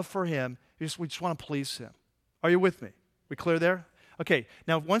our love for him, we just want to please him. Are you with me? We clear there? Okay,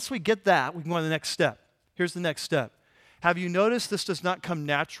 now once we get that, we can go on to the next step. Here's the next step. Have you noticed this does not come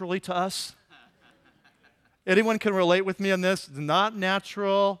naturally to us? Anyone can relate with me on this? Not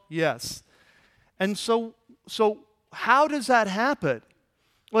natural? Yes. And so how does that happen?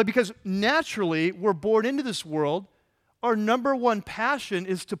 Well, because naturally, we're born into this world. Our number one passion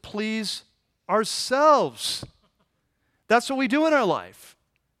is to please ourselves. That's what we do in our life.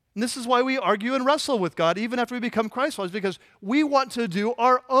 And this is why we argue and wrestle with God even after we become Christ followers, because we want to do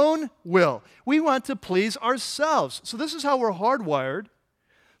our own will. We want to please ourselves. So this is how we're hardwired.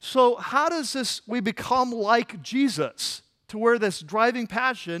 So how does we become like Jesus to where this driving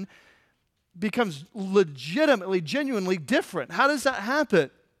passion becomes legitimately, genuinely different? How does that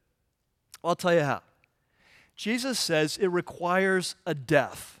happen? I'll tell you how. Jesus says it requires a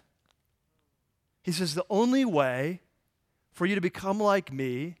death. He says the only way for you to become like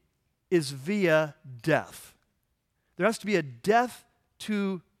me is via death. There has to be a death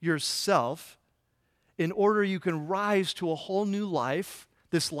to yourself in order you can rise to a whole new life,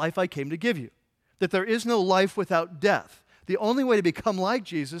 this life I came to give you. That there is no life without death. The only way to become like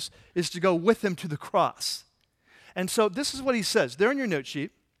Jesus is to go with him to the cross. And so this is what he says. There in your note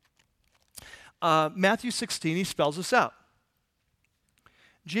sheet, Matthew 16, he spells this out.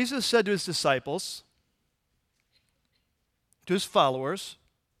 Jesus said to his disciples, to his followers,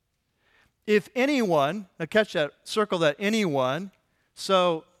 if anyone, now catch that, circle that, anyone,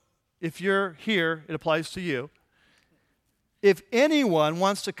 so if you're here, it applies to you. If anyone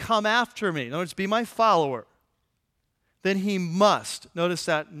wants to come after me, in other words, be my follower, then he must, notice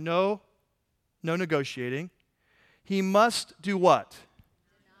that, no negotiating, he must do what?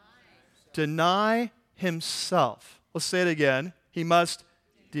 Deny himself. Let's say it again. He must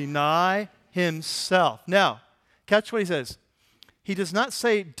deny himself. Now, catch what he says. He does not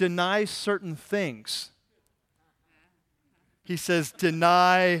say deny certain things. He says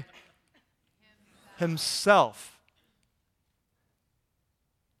deny himself.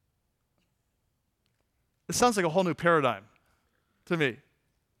 It sounds like a whole new paradigm to me.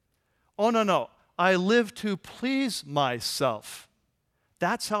 Oh, no. I live to please myself.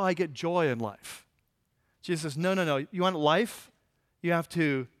 That's how I get joy in life. Jesus says, no. You want life? You have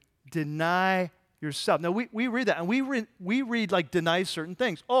to deny yourself. Now, we read that, and we read like deny certain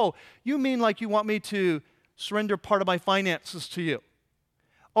things. Oh, you mean like you want me to surrender part of my finances to you?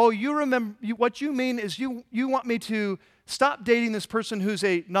 Oh, what you mean is you want me to stop dating this person who's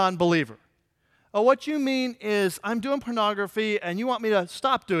a non-believer. Oh, what you mean is I'm doing pornography, and you want me to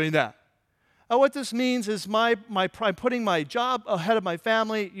stop doing that. Oh, what this means is I'm putting my job ahead of my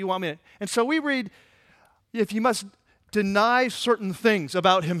family. You want me to, and so we read, if he must deny certain things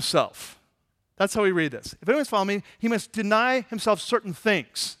about himself. That's how we read this. If anyone's following me, he must deny himself certain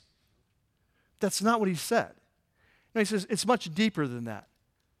things. That's not what he said. No, he says it's much deeper than that.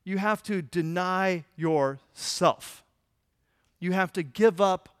 You have to deny yourself. You have to give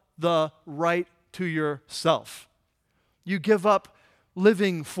up the right to yourself. You give up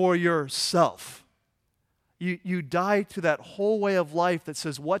living for yourself. You die to that whole way of life that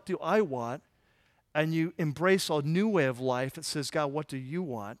says, what do I want? And you embrace a new way of life that says, God, what do you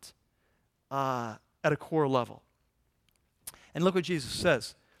want? At a core level. And look what Jesus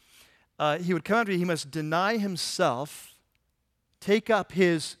says. He would come after you, he must deny himself, take up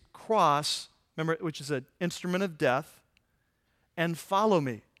his cross, remember, which is an instrument of death, and follow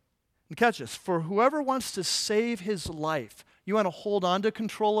me. And catch this, for whoever wants to save his life, you want to hold on to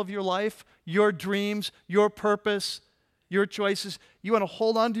control of your life, your dreams, your purpose, your choices. You want to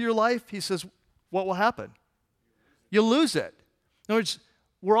hold on to your life, he says, what will happen? You'll lose it. In other words,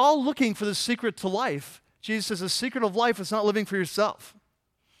 we're all looking for the secret to life. Jesus says the secret of life is not living for yourself.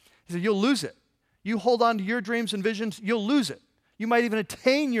 He said, you'll lose it. You hold on to your dreams and visions, you'll lose it. You might even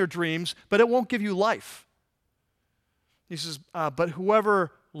attain your dreams, but it won't give you life. He says, but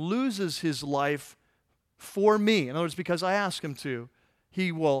whoever loses his life for me, in other words, because I ask him to,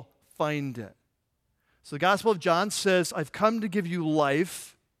 he will find it. So the Gospel of John says, I've come to give you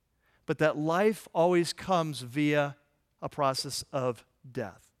life, but that life always comes via a process of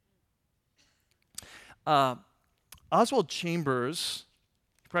death. Oswald Chambers,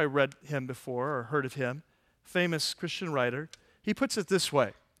 you probably read him before or heard of him, famous Christian writer. He puts it this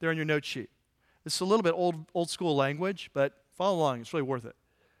way, there on your note sheet. It's a little bit old school language, but follow along, it's really worth it.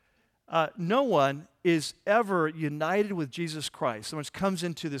 No one is ever united with Jesus Christ, someone comes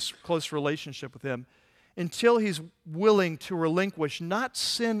into this close relationship with him, until he's willing to relinquish not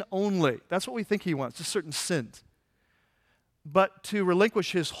sin only. That's what we think he wants, just certain sins. But to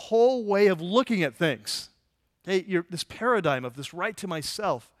relinquish his whole way of looking at things. Hey, this paradigm of this right to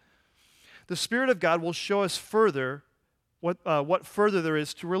myself. The Spirit of God will show us further what further there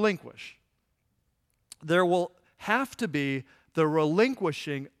is to relinquish. There will have to be the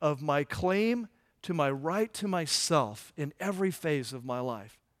relinquishing of my claim to my right to myself in every phase of my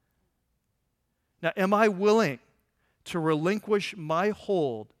life. Now, am I willing to relinquish my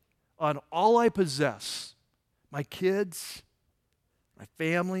hold on all I possess? My kids, my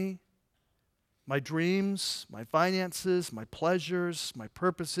family, my dreams, my finances, my pleasures, my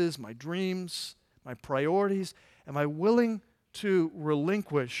purposes, my dreams, my priorities. Am I willing to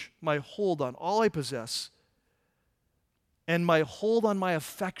relinquish my hold on all I possess and my hold on my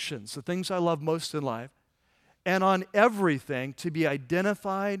affections, the things I love most in life, and on everything to be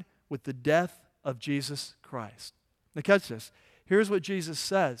identified with the death of Jesus Christ? Now catch this. Here's what Jesus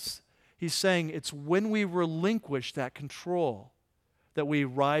says. He's saying it's when we relinquish that control that we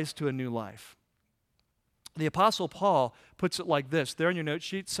rise to a new life. The Apostle Paul puts it like this. There on your note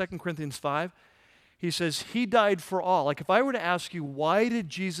sheet, 2 Corinthians 5. He says, he died for all. Like if I were to ask you, why did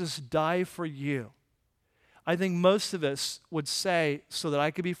Jesus die for you? I think most of us would say, so that I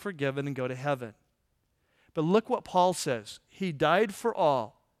could be forgiven and go to heaven. But look what Paul says. He died for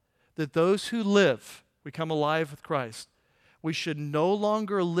all, that those who live, we come alive with Christ, we should no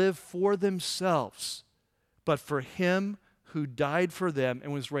longer live for themselves, but for him who died for them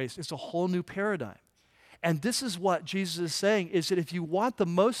and was raised. It's a whole new paradigm. And this is what Jesus is saying, is that if you want the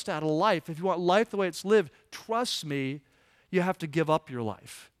most out of life, if you want life the way it's lived, trust me, you have to give up your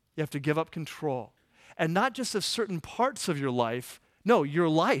life. You have to give up control. And not just of certain parts of your life, no, your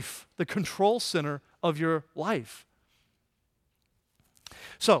life, the control center of your life.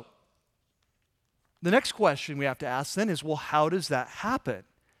 So, the next question we have to ask then is, well, how does that happen?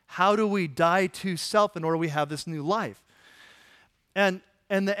 How do we die to self in order we have this new life? And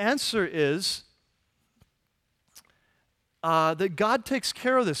the answer is that God takes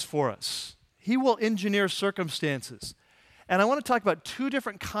care of this for us. He will engineer circumstances. And I want to talk about two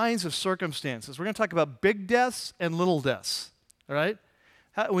different kinds of circumstances. We're going to talk about big deaths and little deaths, all right?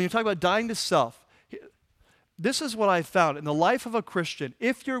 When you talk about dying to self, this is what I found in the life of a Christian.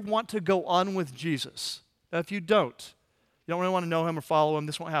 If you want to go on with Jesus, if you don't really want to know him or follow him,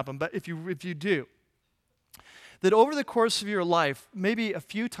 this won't happen. But if you do, that over the course of your life, maybe a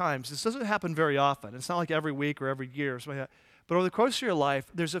few times, this doesn't happen very often. It's not like every week or every year or something like that. But over the course of your life,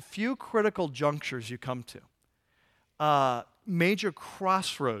 there's a few critical junctures you come to. Major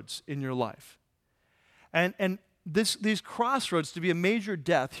crossroads in your life. And these crossroads, to be a major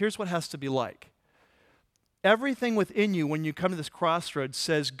death, here's what it has to be like. Everything within you, when you come to this crossroads,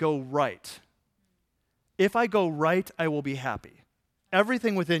 says, go right. If I go right, I will be happy.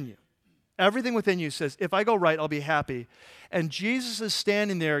 Everything within you. Everything within you says, if I go right, I'll be happy. And Jesus is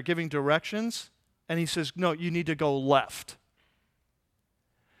standing there giving directions, and he says, no, you need to go left.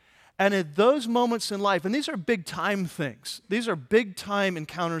 And at those moments in life, and these are big time things. These are big time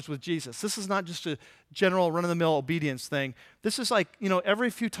encounters with Jesus. This is not just a general run-of-the-mill obedience thing. This is like,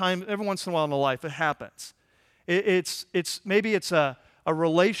 every few times, every once in a while in a life, it happens. Maybe it's a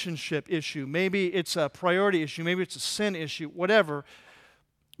relationship issue. Maybe it's a priority issue. Maybe it's a sin issue, whatever.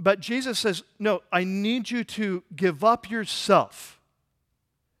 But Jesus says, no, I need you to give up yourself.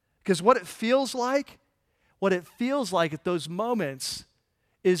 Because what it feels like at those moments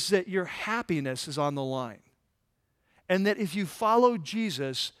is that your happiness is on the line. And that if you follow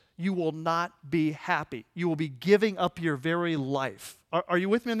Jesus, you will not be happy. You will be giving up your very life. Are you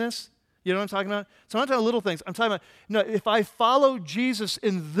with me in this? You know what I'm talking about? So I'm not talking about little things. I'm talking about, no, if I follow Jesus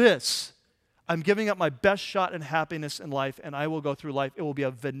in this, I'm giving up my best shot in happiness in life, and I will go through life. It will be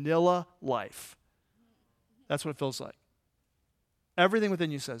a vanilla life. That's what it feels like. Everything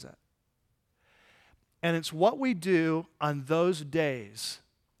within you says that. And it's what we do on those days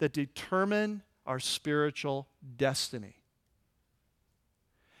that determine our spiritual destiny.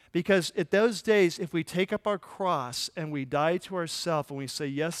 Because at those days, if we take up our cross and we die to ourselves and we say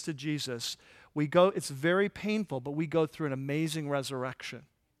yes to Jesus, it's very painful, but we go through an amazing resurrection.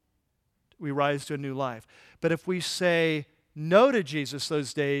 We rise to a new life. But if we say no to Jesus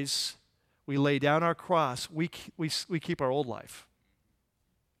those days, we lay down our cross, we keep our old life.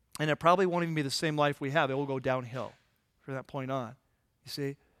 And it probably won't even be the same life we have. It will go downhill from that point on. You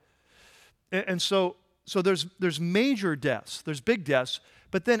see? And so there's major deaths, there's big deaths,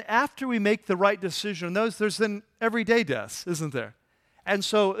 but then after we make the right decision, there's then everyday deaths, isn't there? And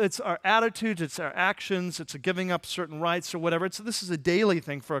so it's our attitudes, it's our actions, it's a giving up certain rights or whatever. This is a daily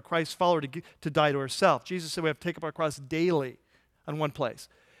thing for a Christ follower to die to ourselves. Jesus said we have to take up our cross daily on one place.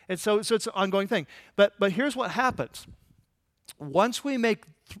 And so it's an ongoing thing. But here's what happens. Once we make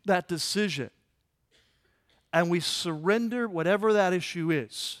that decision and we surrender whatever that issue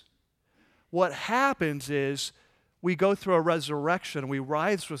is, what happens is we go through a resurrection, we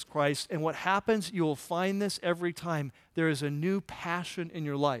rise with Christ, and what happens, you will find this every time, there is a new passion in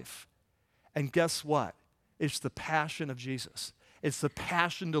your life. And guess what? It's the passion of Jesus. It's the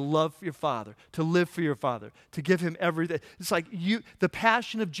passion to love your Father, to live for your Father, to give Him everything. It's like the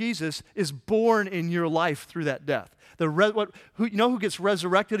passion of Jesus is born in your life through that death. Who gets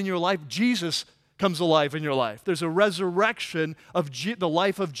resurrected in your life? Jesus comes alive in your life. There's a resurrection of the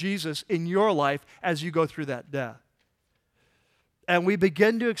life of Jesus in your life as you go through that death. And we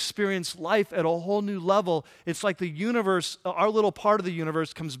begin to experience life at a whole new level. It's like the universe, our little part of the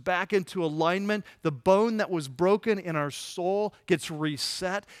universe, comes back into alignment. The bone that was broken in our soul gets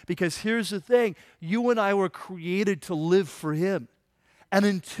reset. Because here's the thing, you and I were created to live for Him. And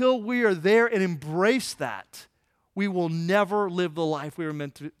until we are there and embrace that, we will never live the life we were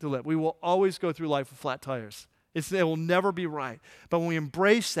meant to live. We will always go through life with flat tires. It will never be right. But when we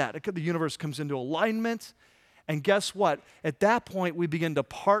embrace that, the universe comes into alignment. And guess what? At that point, we begin to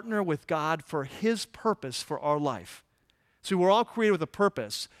partner with God for His purpose for our life. See, we're all created with a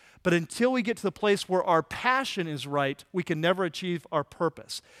purpose. But until we get to the place where our passion is right, we can never achieve our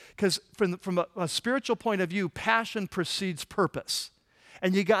purpose. Because from a spiritual point of view, passion precedes purpose.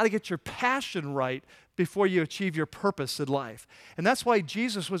 And you got to get your passion right before you achieve your purpose in life. And that's why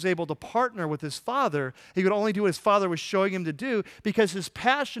Jesus was able to partner with His Father. He could only do what His Father was showing Him to do because His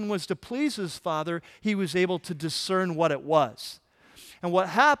passion was to please His Father. He was able to discern what it was. And what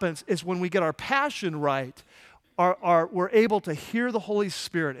happens is when we get our passion right, we're able to hear the Holy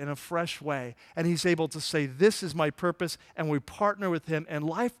Spirit in a fresh way. And He's able to say, this is my purpose, and we partner with Him, and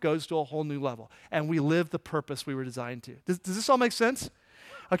life goes to a whole new level. And we live the purpose we were designed to. Does this all make sense?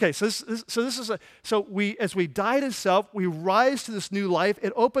 Okay, so as we die to self, we rise to this new life.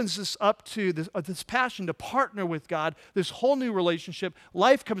 It opens us up to this passion to partner with God, this whole new relationship.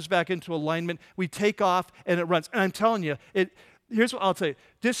 Life comes back into alignment. We take off, and it runs. And I'm telling you, here's what I'll tell you.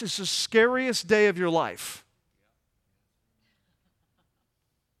 This is the scariest day of your life.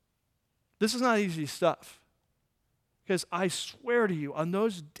 This is not easy stuff. Because I swear to you, on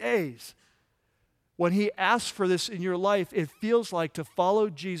those days, when He asks for this in your life, it feels like to follow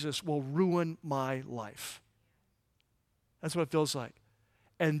Jesus will ruin my life. That's what it feels like.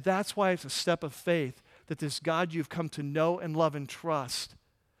 And that's why it's a step of faith that this God you've come to know and love and trust,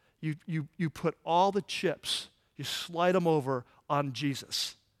 you put all the chips, you slide them over on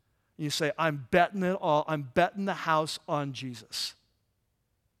Jesus. And you say, I'm betting it all. I'm betting the house on Jesus.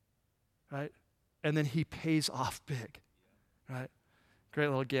 Right? And then He pays off big. Right? Great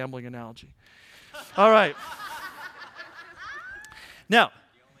little gambling analogy. All right. Now,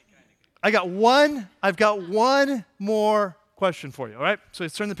 I've got one more question for you, all right? So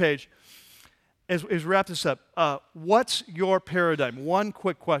let's turn the page. As we wrap this up, what's your paradigm? One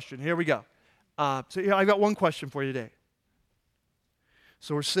quick question. Here we go. I've got one question for you today.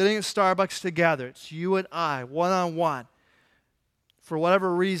 So we're sitting at Starbucks together. It's you and I, one-on-one. For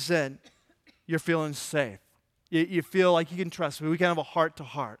whatever reason, you're feeling safe. You feel like you can trust me. We can have a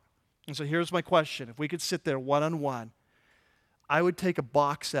heart-to-heart. And so here's my question. If we could sit there one-on-one, I would take a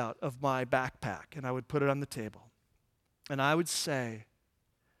box out of my backpack and I would put it on the table. And I would say,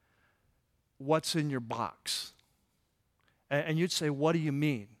 what's in your box? And you'd say, what do you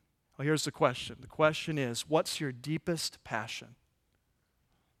mean? Well, here's the question. The question is, what's your deepest passion?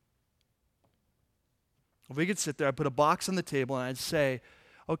 If we could sit there, I'd put a box on the table and I'd say,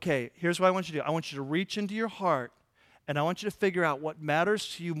 Okay, here's what I want you to do. I want you to reach into your heart, and I want you to figure out what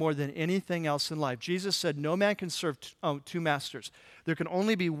matters to you more than anything else in life. Jesus said, no man can serve two masters. There can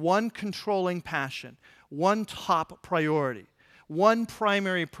only be one controlling passion, one top priority, one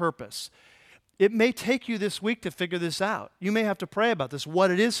primary purpose. It may take you this week to figure this out. You may have to pray about this,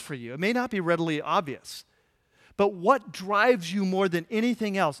 what it is for you. It may not be readily obvious. But what drives you more than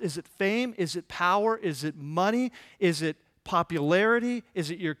anything else? Is it fame? Is it power? Is it money? Is it popularity?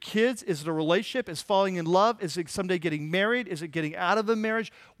 Is it your kids? Is it a relationship? Is falling in love? Is it someday getting married? Is it getting out of a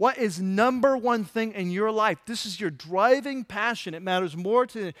marriage? What is number one thing in your life? This is your driving passion. It matters more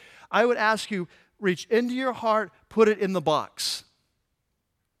to, I would ask you, reach into your heart, put it in the box.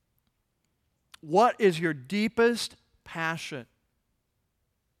 What is your deepest passion?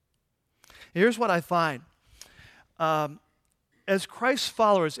 Here's what I find. As Christ's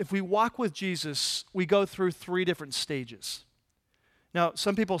followers, if we walk with Jesus, we go through 3 different stages. Now,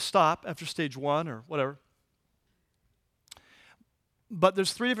 some people stop after stage 1 or whatever. But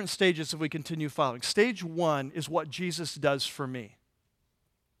there's 3 different stages if we continue following. Stage 1 is what Jesus does for me.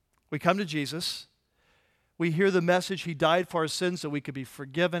 We come to Jesus. We hear the message, He died for our sins so we could be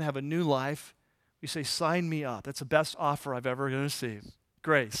forgiven, have a new life. We say, sign me up. That's the best offer I've ever received.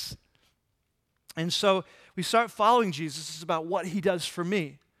 Grace. And so we start following Jesus. It's about what He does for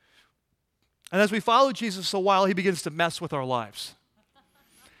me. And as we follow Jesus a while, He begins to mess with our lives.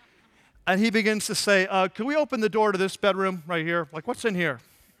 And He begins to say, can we open the door to this bedroom right here? Like, what's in here?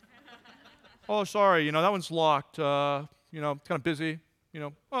 Oh, sorry, that one's locked. It's kind of busy,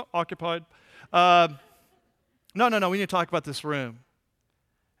 occupied. No, we need to talk about this room.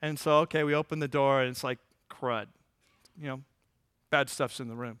 And so, okay, we open the door, and it's like crud. Bad stuff's in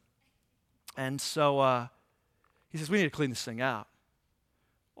the room. And so He says, we need to clean this thing out.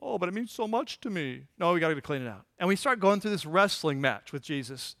 Oh, but it means so much to me. No, we got to clean it out. And we start going through this wrestling match with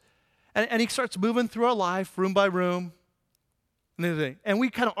Jesus. And He starts moving through our life, room by room, and we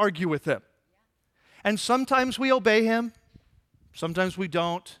kind of argue with Him. And sometimes we obey Him. Sometimes we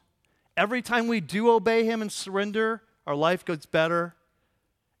don't. Every time we do obey Him and surrender, our life gets better.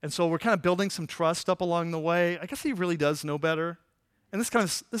 And so we're kind of building some trust up along the way. I guess He really does know better. And this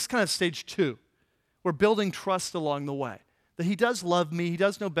is kind of stage 2. We're building trust along the way. That He does love me. He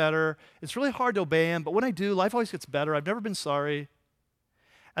does know better. It's really hard to obey Him, but when I do, life always gets better. I've never been sorry.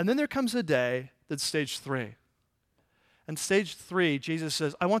 And then there comes a day that's stage 3. And stage 3, Jesus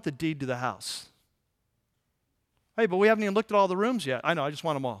says, I want the deed to the house. Hey, but we haven't even looked at all the rooms yet. I know, I just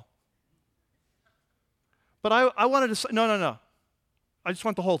want them all. But I wanted to say, no. I just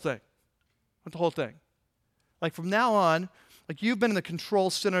want the whole thing. I want the whole thing. Like from now on, like you've been in the control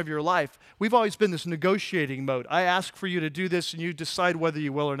center of your life. We've always been this negotiating mode. I ask for you to do this and you decide whether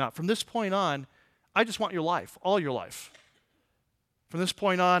you will or not. From this point on, I just want your life, all your life. From this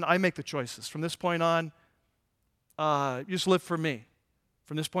point on, I make the choices. From this point on, you just live for me.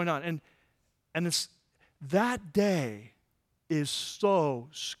 From this point on. And it's, that day is so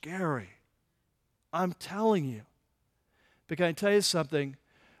scary. I'm telling you. But can I tell you something?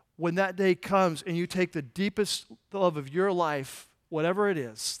 When that day comes and you take the deepest love of your life, whatever it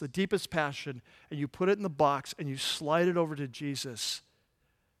is, the deepest passion, and you put it in the box and you slide it over to Jesus,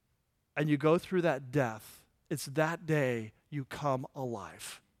 and you go through that death, it's that day you come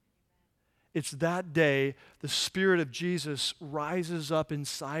alive. It's that day the Spirit of Jesus rises up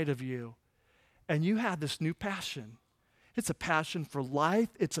inside of you, and you have this new passion. It's a passion for life.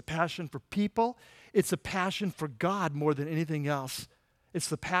 It's a passion for people. It's a passion for God more than anything else. It's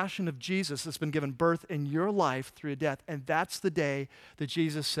the passion of Jesus that's been given birth in your life through death. And that's the day that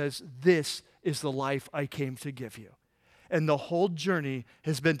Jesus says, this is the life I came to give you. And the whole journey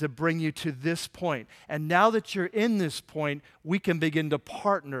has been to bring you to this point. And now that you're in this point, we can begin to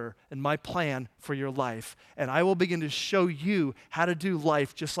partner in my plan for your life. And I will begin to show you how to do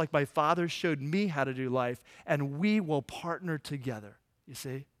life just like my Father showed me how to do life. And we will partner together, you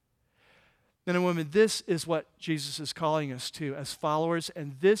see? Men and women, this is what Jesus is calling us to as followers,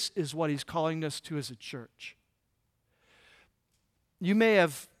 and this is what He's calling us to as a church. You may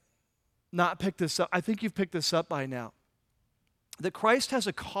have not picked this up. I think you've picked this up by now. That Christ has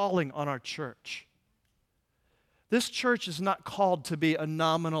a calling on our church. This church is not called to be a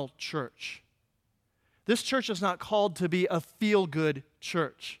nominal church. This church is not called to be a feel-good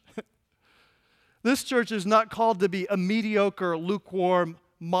church. This church is not called to be a mediocre, lukewarm,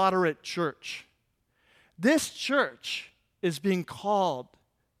 moderate church. This church is being called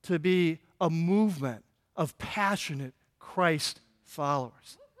to be a movement of passionate Christ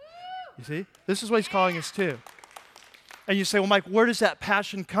followers. You see? This is what He's calling us to. And you say, well, Mike, where does that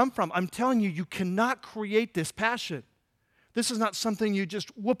passion come from? I'm telling you, you cannot create this passion. This is not something you just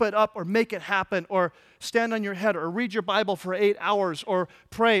whoop it up or make it happen or stand on your head or read your Bible for 8 hours or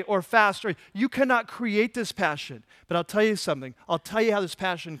pray or fast. You cannot create this passion. But I'll tell you something. I'll tell you how this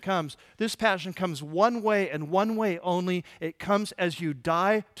passion comes. This passion comes one way and one way only. It comes as you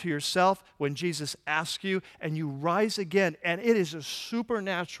die to yourself when Jesus asks you, and you rise again. And it is a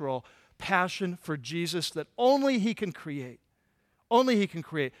supernatural passion for Jesus that only He can create. Only He can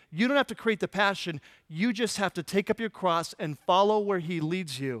create. You don't have to create the passion. You just have to take up your cross and follow where He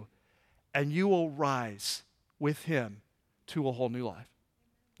leads you, and you will rise with Him to a whole new life.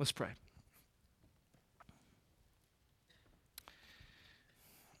 Let's pray.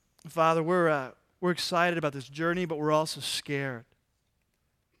 Father, we're excited about this journey, but we're also scared.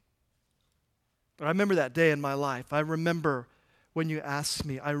 I remember that day in my life. I remember when you asked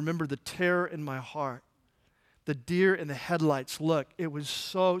me. I remember the terror in my heart. The deer in the headlights look. It was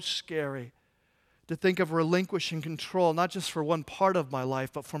so scary to think of relinquishing control, not just for one part of my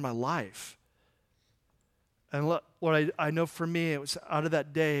life, but for my life. And what I know for me, it was out of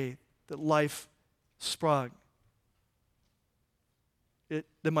that day that life sprung.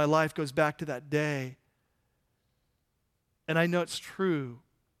 Then my life goes back to that day. And I know it's true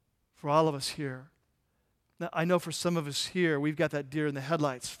for all of us here. Now, I know for some of us here, we've got that deer in the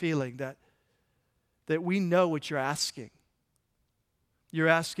headlights feeling that we know what you're asking. You're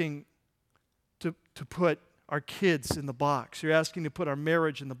asking to put our kids in the box. You're asking to put our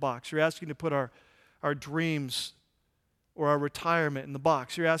marriage in the box. You're asking to put our dreams or our retirement in the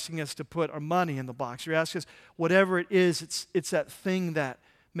box. You're asking us to put our money in the box. You're asking us, whatever it is, it's that thing that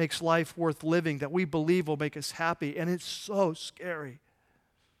makes life worth living, that we believe will make us happy, and it's so scary.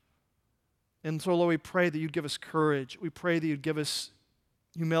 And so, Lord, we pray that you'd give us courage. We pray that you'd give us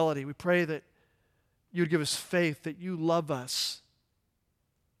humility. We pray that you'd give us faith, that you love us,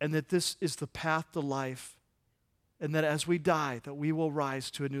 and that this is the path to life, and that as we die, that we will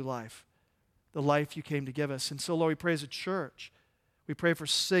rise to a new life, the life you came to give us. And so, Lord, we pray as a church, we pray for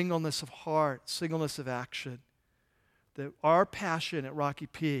singleness of heart, singleness of action, that our passion at Rocky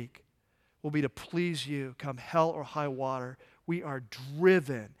Peak will be to please you come hell or high water. We are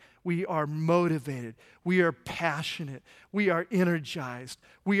driven. We are motivated. We are passionate. We are energized.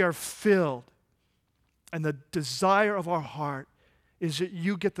 We are filled. And the desire of our heart is that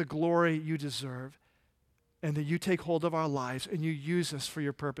you get the glory you deserve, and that you take hold of our lives and you use us for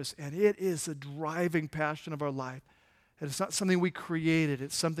your purpose. And it is the driving passion of our life. And it's not something we created.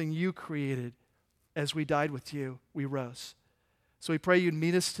 It's something you created. As we died with you, we rose. So we pray you'd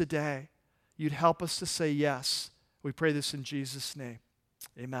meet us today. You'd help us to say yes. We pray this in Jesus' name.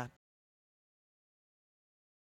 Amen.